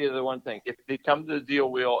the one thing. If you come to the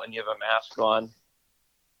deal wheel and you have a mask on,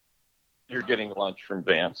 you're getting lunch from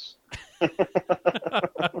Vance.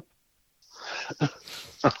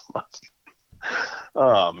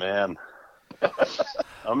 Oh, man.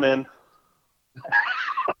 I'm in.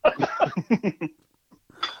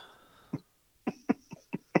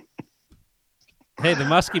 Hey, the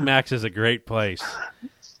Muskie Max is a great place.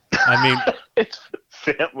 I mean, it's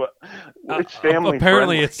family apparently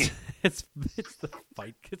friendly. it's the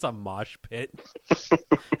fight. It's a mosh pit.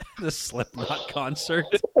 The Slipknot concert.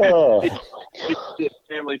 Oh. It's a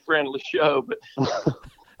family-friendly show, but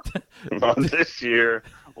Not this year.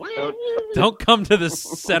 Don't come to the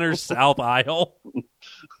center south aisle.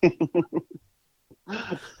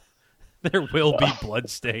 There will be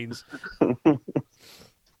bloodstains.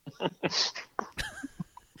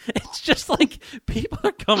 It's just like people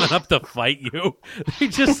are coming up to fight you. They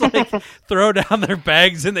just like throw down their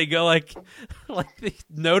bags and they go like the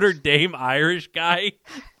Notre Dame Irish guy.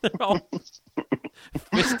 They're all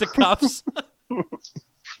fisticuffs.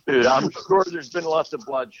 dude, I'm sure there's been lots of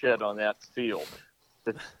bloodshed on that field.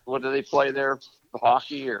 What do they play there?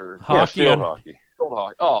 Hockey or hockey? Field hockey. Field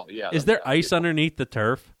hockey. Oh yeah. Is there ice underneath the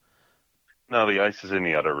turf? No, the ice is in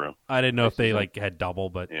the other room. I didn't know if they like had double,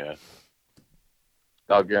 but Yeah.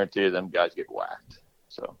 I'll guarantee you them guys get whacked.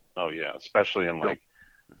 So. Oh yeah, especially in like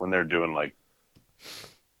when they're doing like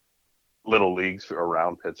little leagues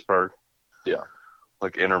around Pittsburgh. Yeah.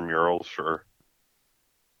 Like intramurals for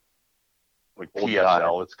like Old PSL,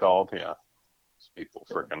 guy. it's called. Yeah. People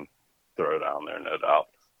freaking throw down there, no doubt.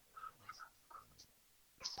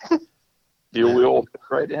 Deal wheel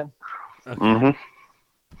right in. Mm-hmm.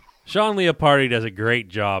 Sean Leopardi does a great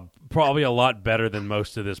job, probably a lot better than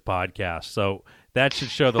most of this podcast. So that should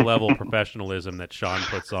show the level of professionalism that Sean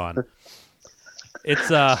puts on.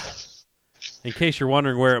 It's in case you're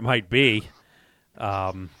wondering where it might be,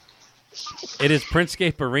 it is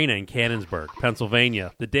Printscape Arena in Cannonsburg,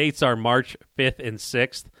 Pennsylvania. The dates are March 5th and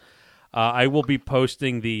 6th. I will be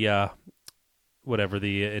posting the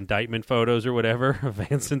the indictment photos or whatever of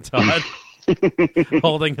Vance and Todd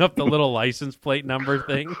holding up the little license plate number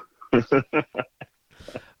thing.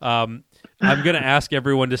 I'm going to ask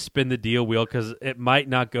everyone to spin the deal wheel because it might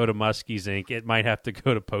not go to Muskie's Inc. It might have to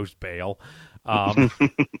go to Post Bail.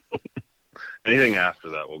 Anything after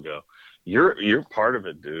that will go. You're part of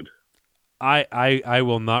it, dude. I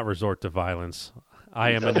will not resort to violence.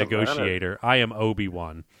 I am a negotiator. I am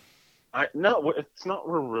Obi-Wan. No, it's not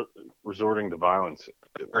resorting to violence.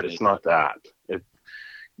 It's not that.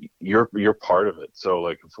 You're part of it. So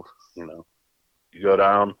like, if, you go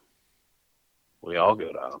down, we all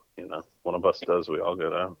go down. One of us does. We all go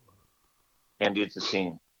down. And it's a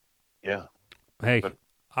team. Yeah. Hey,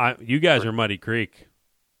 you guys are Muddy Creek.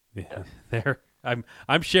 Yeah. There, I'm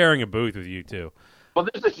sharing a booth with you too. Well,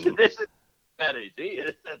 this is that easy.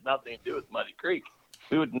 It has nothing to do with Muddy Creek.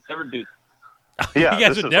 We would never do. Yeah, you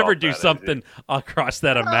guys would never do something across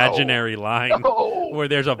that imaginary line where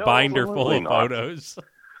there's a binder full of photos.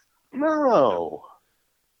 No.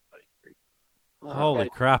 Holy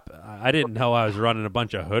crap. I didn't know I was running a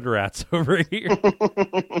bunch of hood rats over here.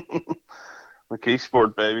 The key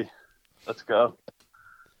sport, baby. Let's go.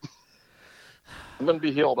 I'm going to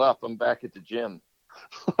be healed up. I'm back at the gym.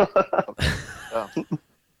 Got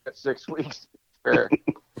 6 weeks. Fair.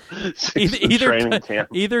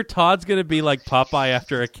 Either Todd's going to be like Popeye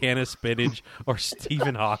after a can of spinach or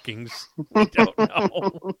Stephen Hawking's. I don't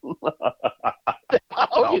know.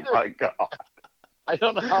 Oh, my God. I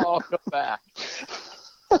don't know how I'll come back.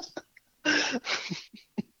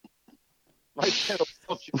 My channel,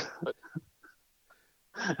 but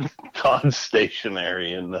Todd's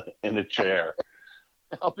stationary in a chair.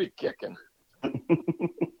 I'll be kicking.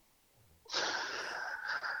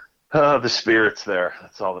 The spirit's there.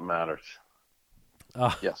 That's all that matters.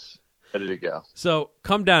 Yes. Ready to go. So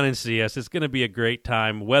come down and see us. It's going to be a great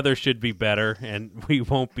time. Weather should be better, and we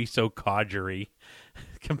won't be so codgery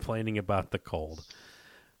complaining about the cold.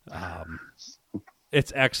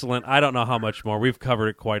 It's excellent. I don't know how much more. We've covered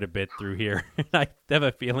it quite a bit through here. I have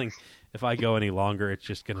a feeling if I go any longer, it's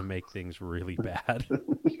just going to make things really bad.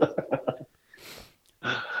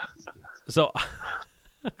 So,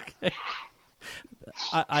 okay.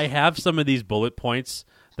 I have some of these bullet points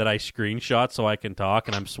that I screenshot so I can talk,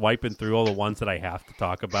 and I'm swiping through all the ones that I have to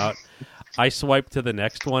talk about. I swiped to the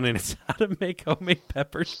next one, and it's how to make homemade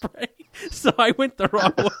pepper spray. So I went the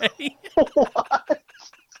wrong way. What?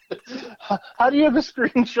 How do you have a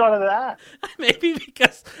screenshot of that? Maybe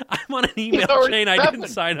because I'm on an email chain I didn't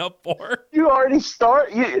sign up for. You already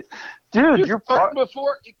dude. You're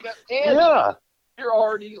before. Yeah. You're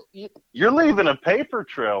already. You're leaving a paper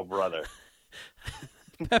trail, brother.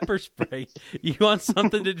 Pepper spray. You want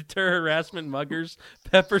something to deter harassment muggers?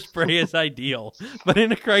 Pepper spray is ideal, but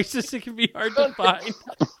in a crisis, it can be hard to find.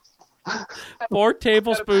 4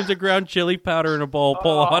 tablespoons of ground chili powder in a bowl.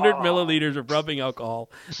 Pull 100 milliliters of rubbing alcohol.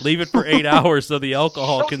 Leave it for 8 hours so the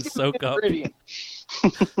alcohol can soak up.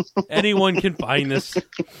 Anyone can find this.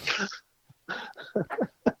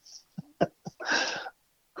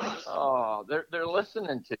 Oh, they're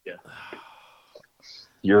listening to you.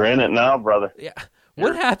 You're in it now, brother. Yeah.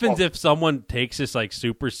 What happens if someone takes this like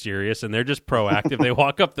super serious and they're just proactive? They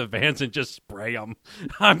walk up the vans and just spray them.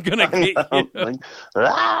 I'm gonna get you.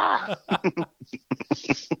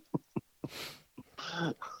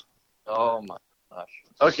 Oh my gosh.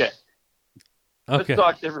 Okay. Let's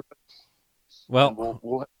talk to everybody.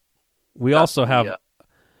 Well, we also have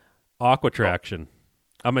Aqua Traction.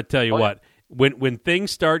 I'm gonna tell you what. When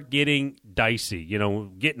things start getting dicey,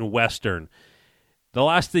 getting Western. The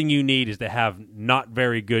last thing you need is to have not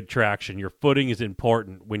very good traction. Your footing is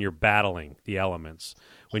important when you're battling the elements,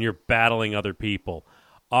 when you're battling other people.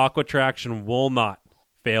 Aqua Traction will not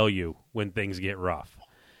fail you when things get rough.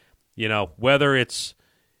 Whether it's,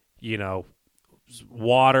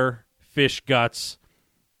 water, fish guts,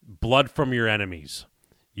 blood from your enemies,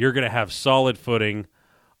 you're going to have solid footing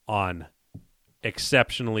on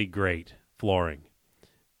exceptionally great flooring.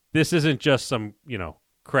 This isn't just some,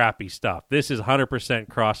 crappy stuff. This is 100%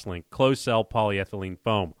 cross-link, closed-cell polyethylene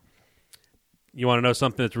foam. You want to know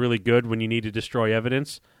something that's really good when you need to destroy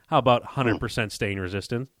evidence? How about 100% stain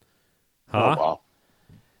resistant? Huh?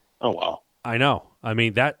 Oh, wow. I know. I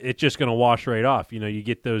mean, it's just going to wash right off. You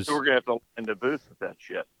get those... So we're going to have to in the booth with that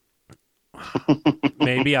shit.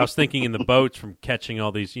 Maybe. I was thinking in the boats from catching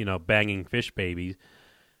all these, banging fish babies.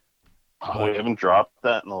 We haven't dropped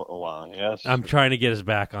that in a while, yes. I'm trying to get us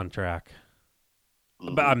back on track.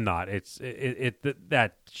 But I'm not.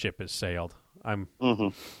 That ship has sailed. I'm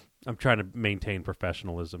trying to maintain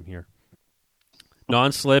professionalism here.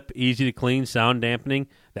 Non-slip, easy to clean, sound dampening.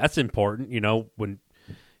 That's important. When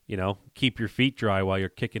keep your feet dry while you're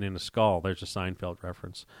kicking in a skull. There's a Seinfeld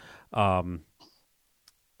reference.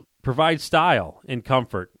 Provide style and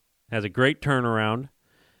comfort. Has a great turnaround.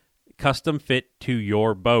 Custom fit to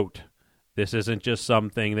your boat. This isn't just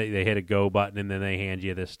something that they hit a go button and then they hand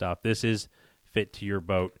you this stuff. This is fit to your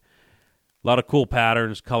boat. A lot of cool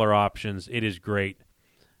patterns, color options. It is great.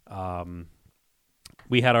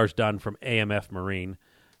 We had ours done from AMF Marine.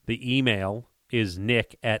 The email is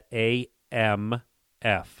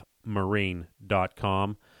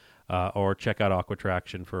nick@amfmarine.com or check out Aqua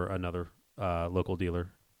Traction for another local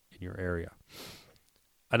dealer in your area.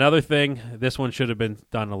 Another thing, this one should have been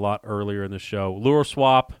done a lot earlier in the show. Lure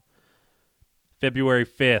swap, February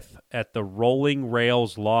 5th at the Rolling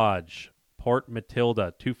Rails Lodge, Port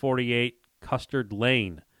Matilda, 248 Custard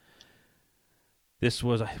Lane. This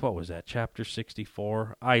was, what was that, Chapter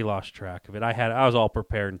 64? I lost track of it. I was all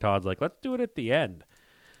prepared, and Todd's like, let's do it at the end.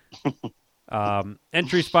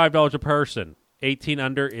 Entry's $5 a person. 18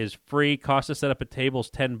 under is free. Cost to set up a table is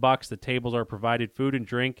 $10. The tables are provided food and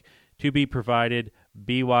drink to be provided.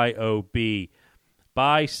 BYOB.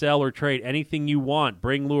 Buy, sell, or trade anything you want.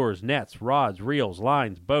 Bring lures, nets, rods, reels,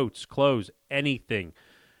 lines, boats, clothes, anything.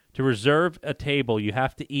 To reserve a table, you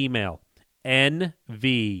have to email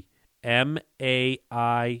NVMAINC.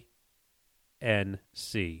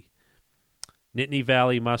 Nittany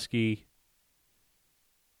Valley Muskie.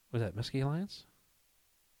 Was that Muskie Alliance?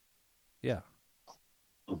 Yeah.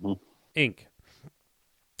 Inc.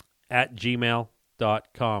 at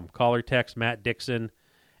gmail.com. Call or text Matt Dixon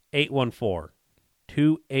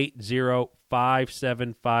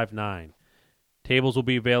 814-280-5759. Tables will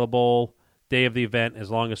be available day of the event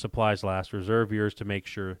as long as supplies last. Reserve yours to make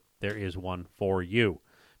sure there is one for you.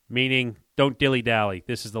 Meaning, don't dilly-dally.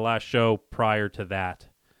 This is the last show prior to that,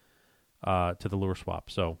 to the lure swap.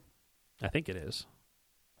 So, I think it is.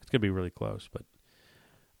 It's going to be really close, but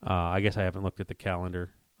I guess I haven't looked at the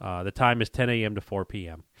calendar. The time is 10 a.m. to 4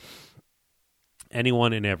 p.m.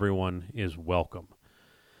 Anyone and everyone is welcome.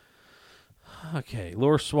 Okay,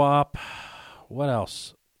 lure swap. What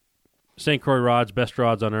else? St. Croix rods, best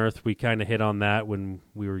rods on earth. We kind of hit on that when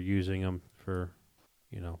we were using them for,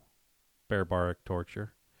 barbaric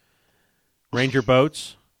torture. Ranger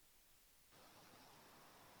boats.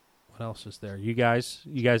 What else is there? You guys.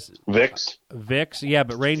 Vicks. Yeah,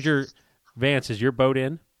 but Ranger Vance, is your boat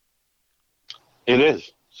in? It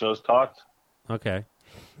is. So it's talked. Okay.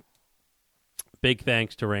 Big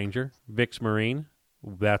thanks to Ranger. Vicks Marine.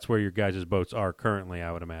 That's where your guys' boats are currently,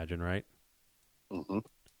 I would imagine, right? Mm-hmm.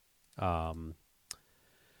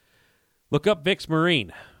 Look up Vicks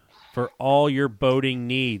Marine for all your boating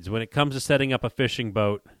needs. When it comes to setting up a fishing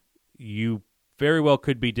boat, you very well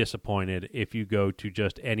could be disappointed if you go to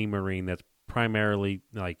just any marine that's primarily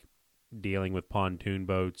like dealing with pontoon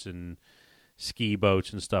boats and ski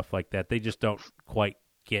boats and stuff like that. They just don't quite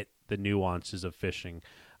get the nuances of fishing.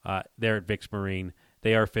 They're at Vicks Marine.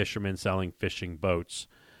 They are fishermen selling fishing boats.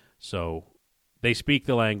 So they speak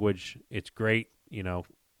the language. It's great.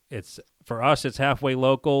 It's for us, it's halfway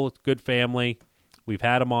local. It's good family. We've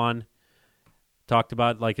had him on. Talked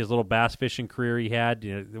about like his little bass fishing career he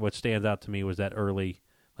had. What stands out to me was that early,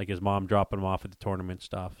 like his mom dropping him off at the tournament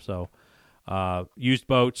stuff. So used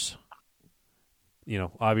boats.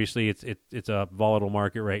 Obviously it's a volatile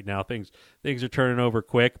market right now. Things are turning over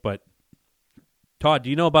quick. But Todd, do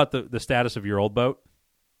you know about the status of your old boat?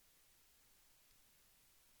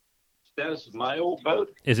 Status of my old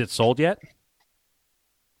boat? Is it sold yet?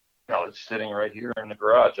 No, it's sitting right here in the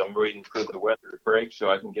garage. I'm waiting for the weather to break so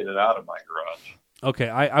I can get it out of my garage. Okay,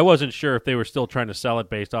 I wasn't sure if they were still trying to sell it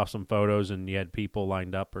based off some photos and you had people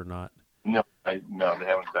lined up or not. No, they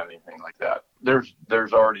haven't done anything like that.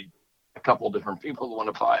 There's already a couple different people that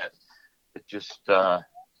want to buy it. It just it's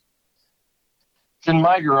in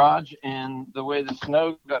my garage, and the way the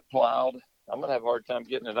snow got plowed, I'm gonna have a hard time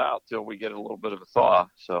getting it out till we get a little bit of a thaw.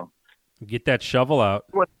 So get that shovel out.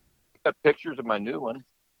 I got pictures of my new one.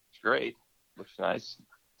 Great. Looks nice.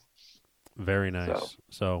 Very nice.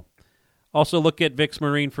 So also look at Vicks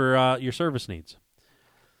Marine for your service needs.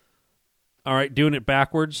 All right, doing it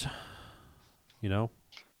backwards,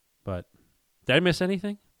 but did I miss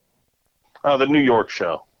anything? The New York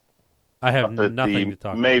show. I have nothing to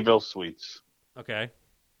talk about. Mayville Suites. Okay.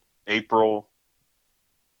 April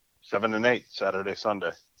 7 and 8, Saturday,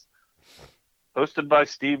 Sunday. Hosted by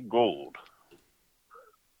Steve Gould.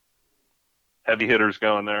 Heavy hitters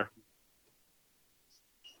going there.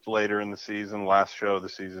 Later in the season, last show of the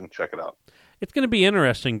season. Check it out. It's going to be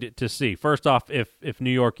interesting to see. First off, if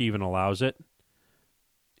New York even allows it,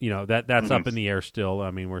 that's up in the air still.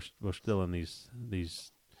 I mean, we're still in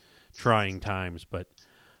these trying times, but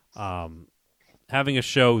having a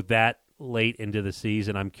show that late into the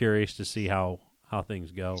season, I'm curious to see how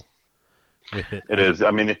things go with it. It is.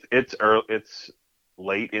 I mean, it's early. It's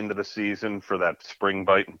late into the season for that spring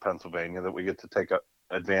bite in Pennsylvania that we get to take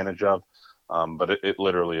advantage of. But it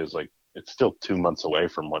literally is like, it's still 2 months away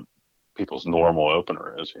from what people's normal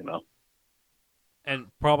opener is, And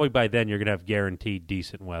probably by then you're going to have guaranteed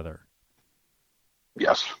decent weather.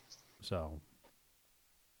 Yes. So,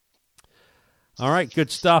 all right,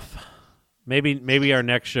 good stuff. Maybe our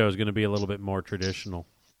next show is going to be a little bit more traditional.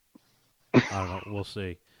 I don't know. We'll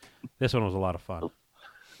see. This one was a lot of fun.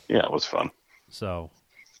 Yeah, it was fun. So,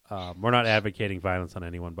 we're not advocating violence on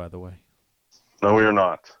anyone, by the way. No, we are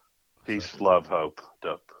not. Peace, love, hope,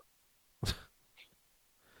 dope.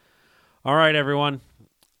 All right, everyone.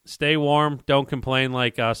 Stay warm. Don't complain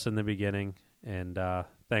like us in the beginning. And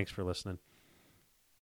thanks for listening.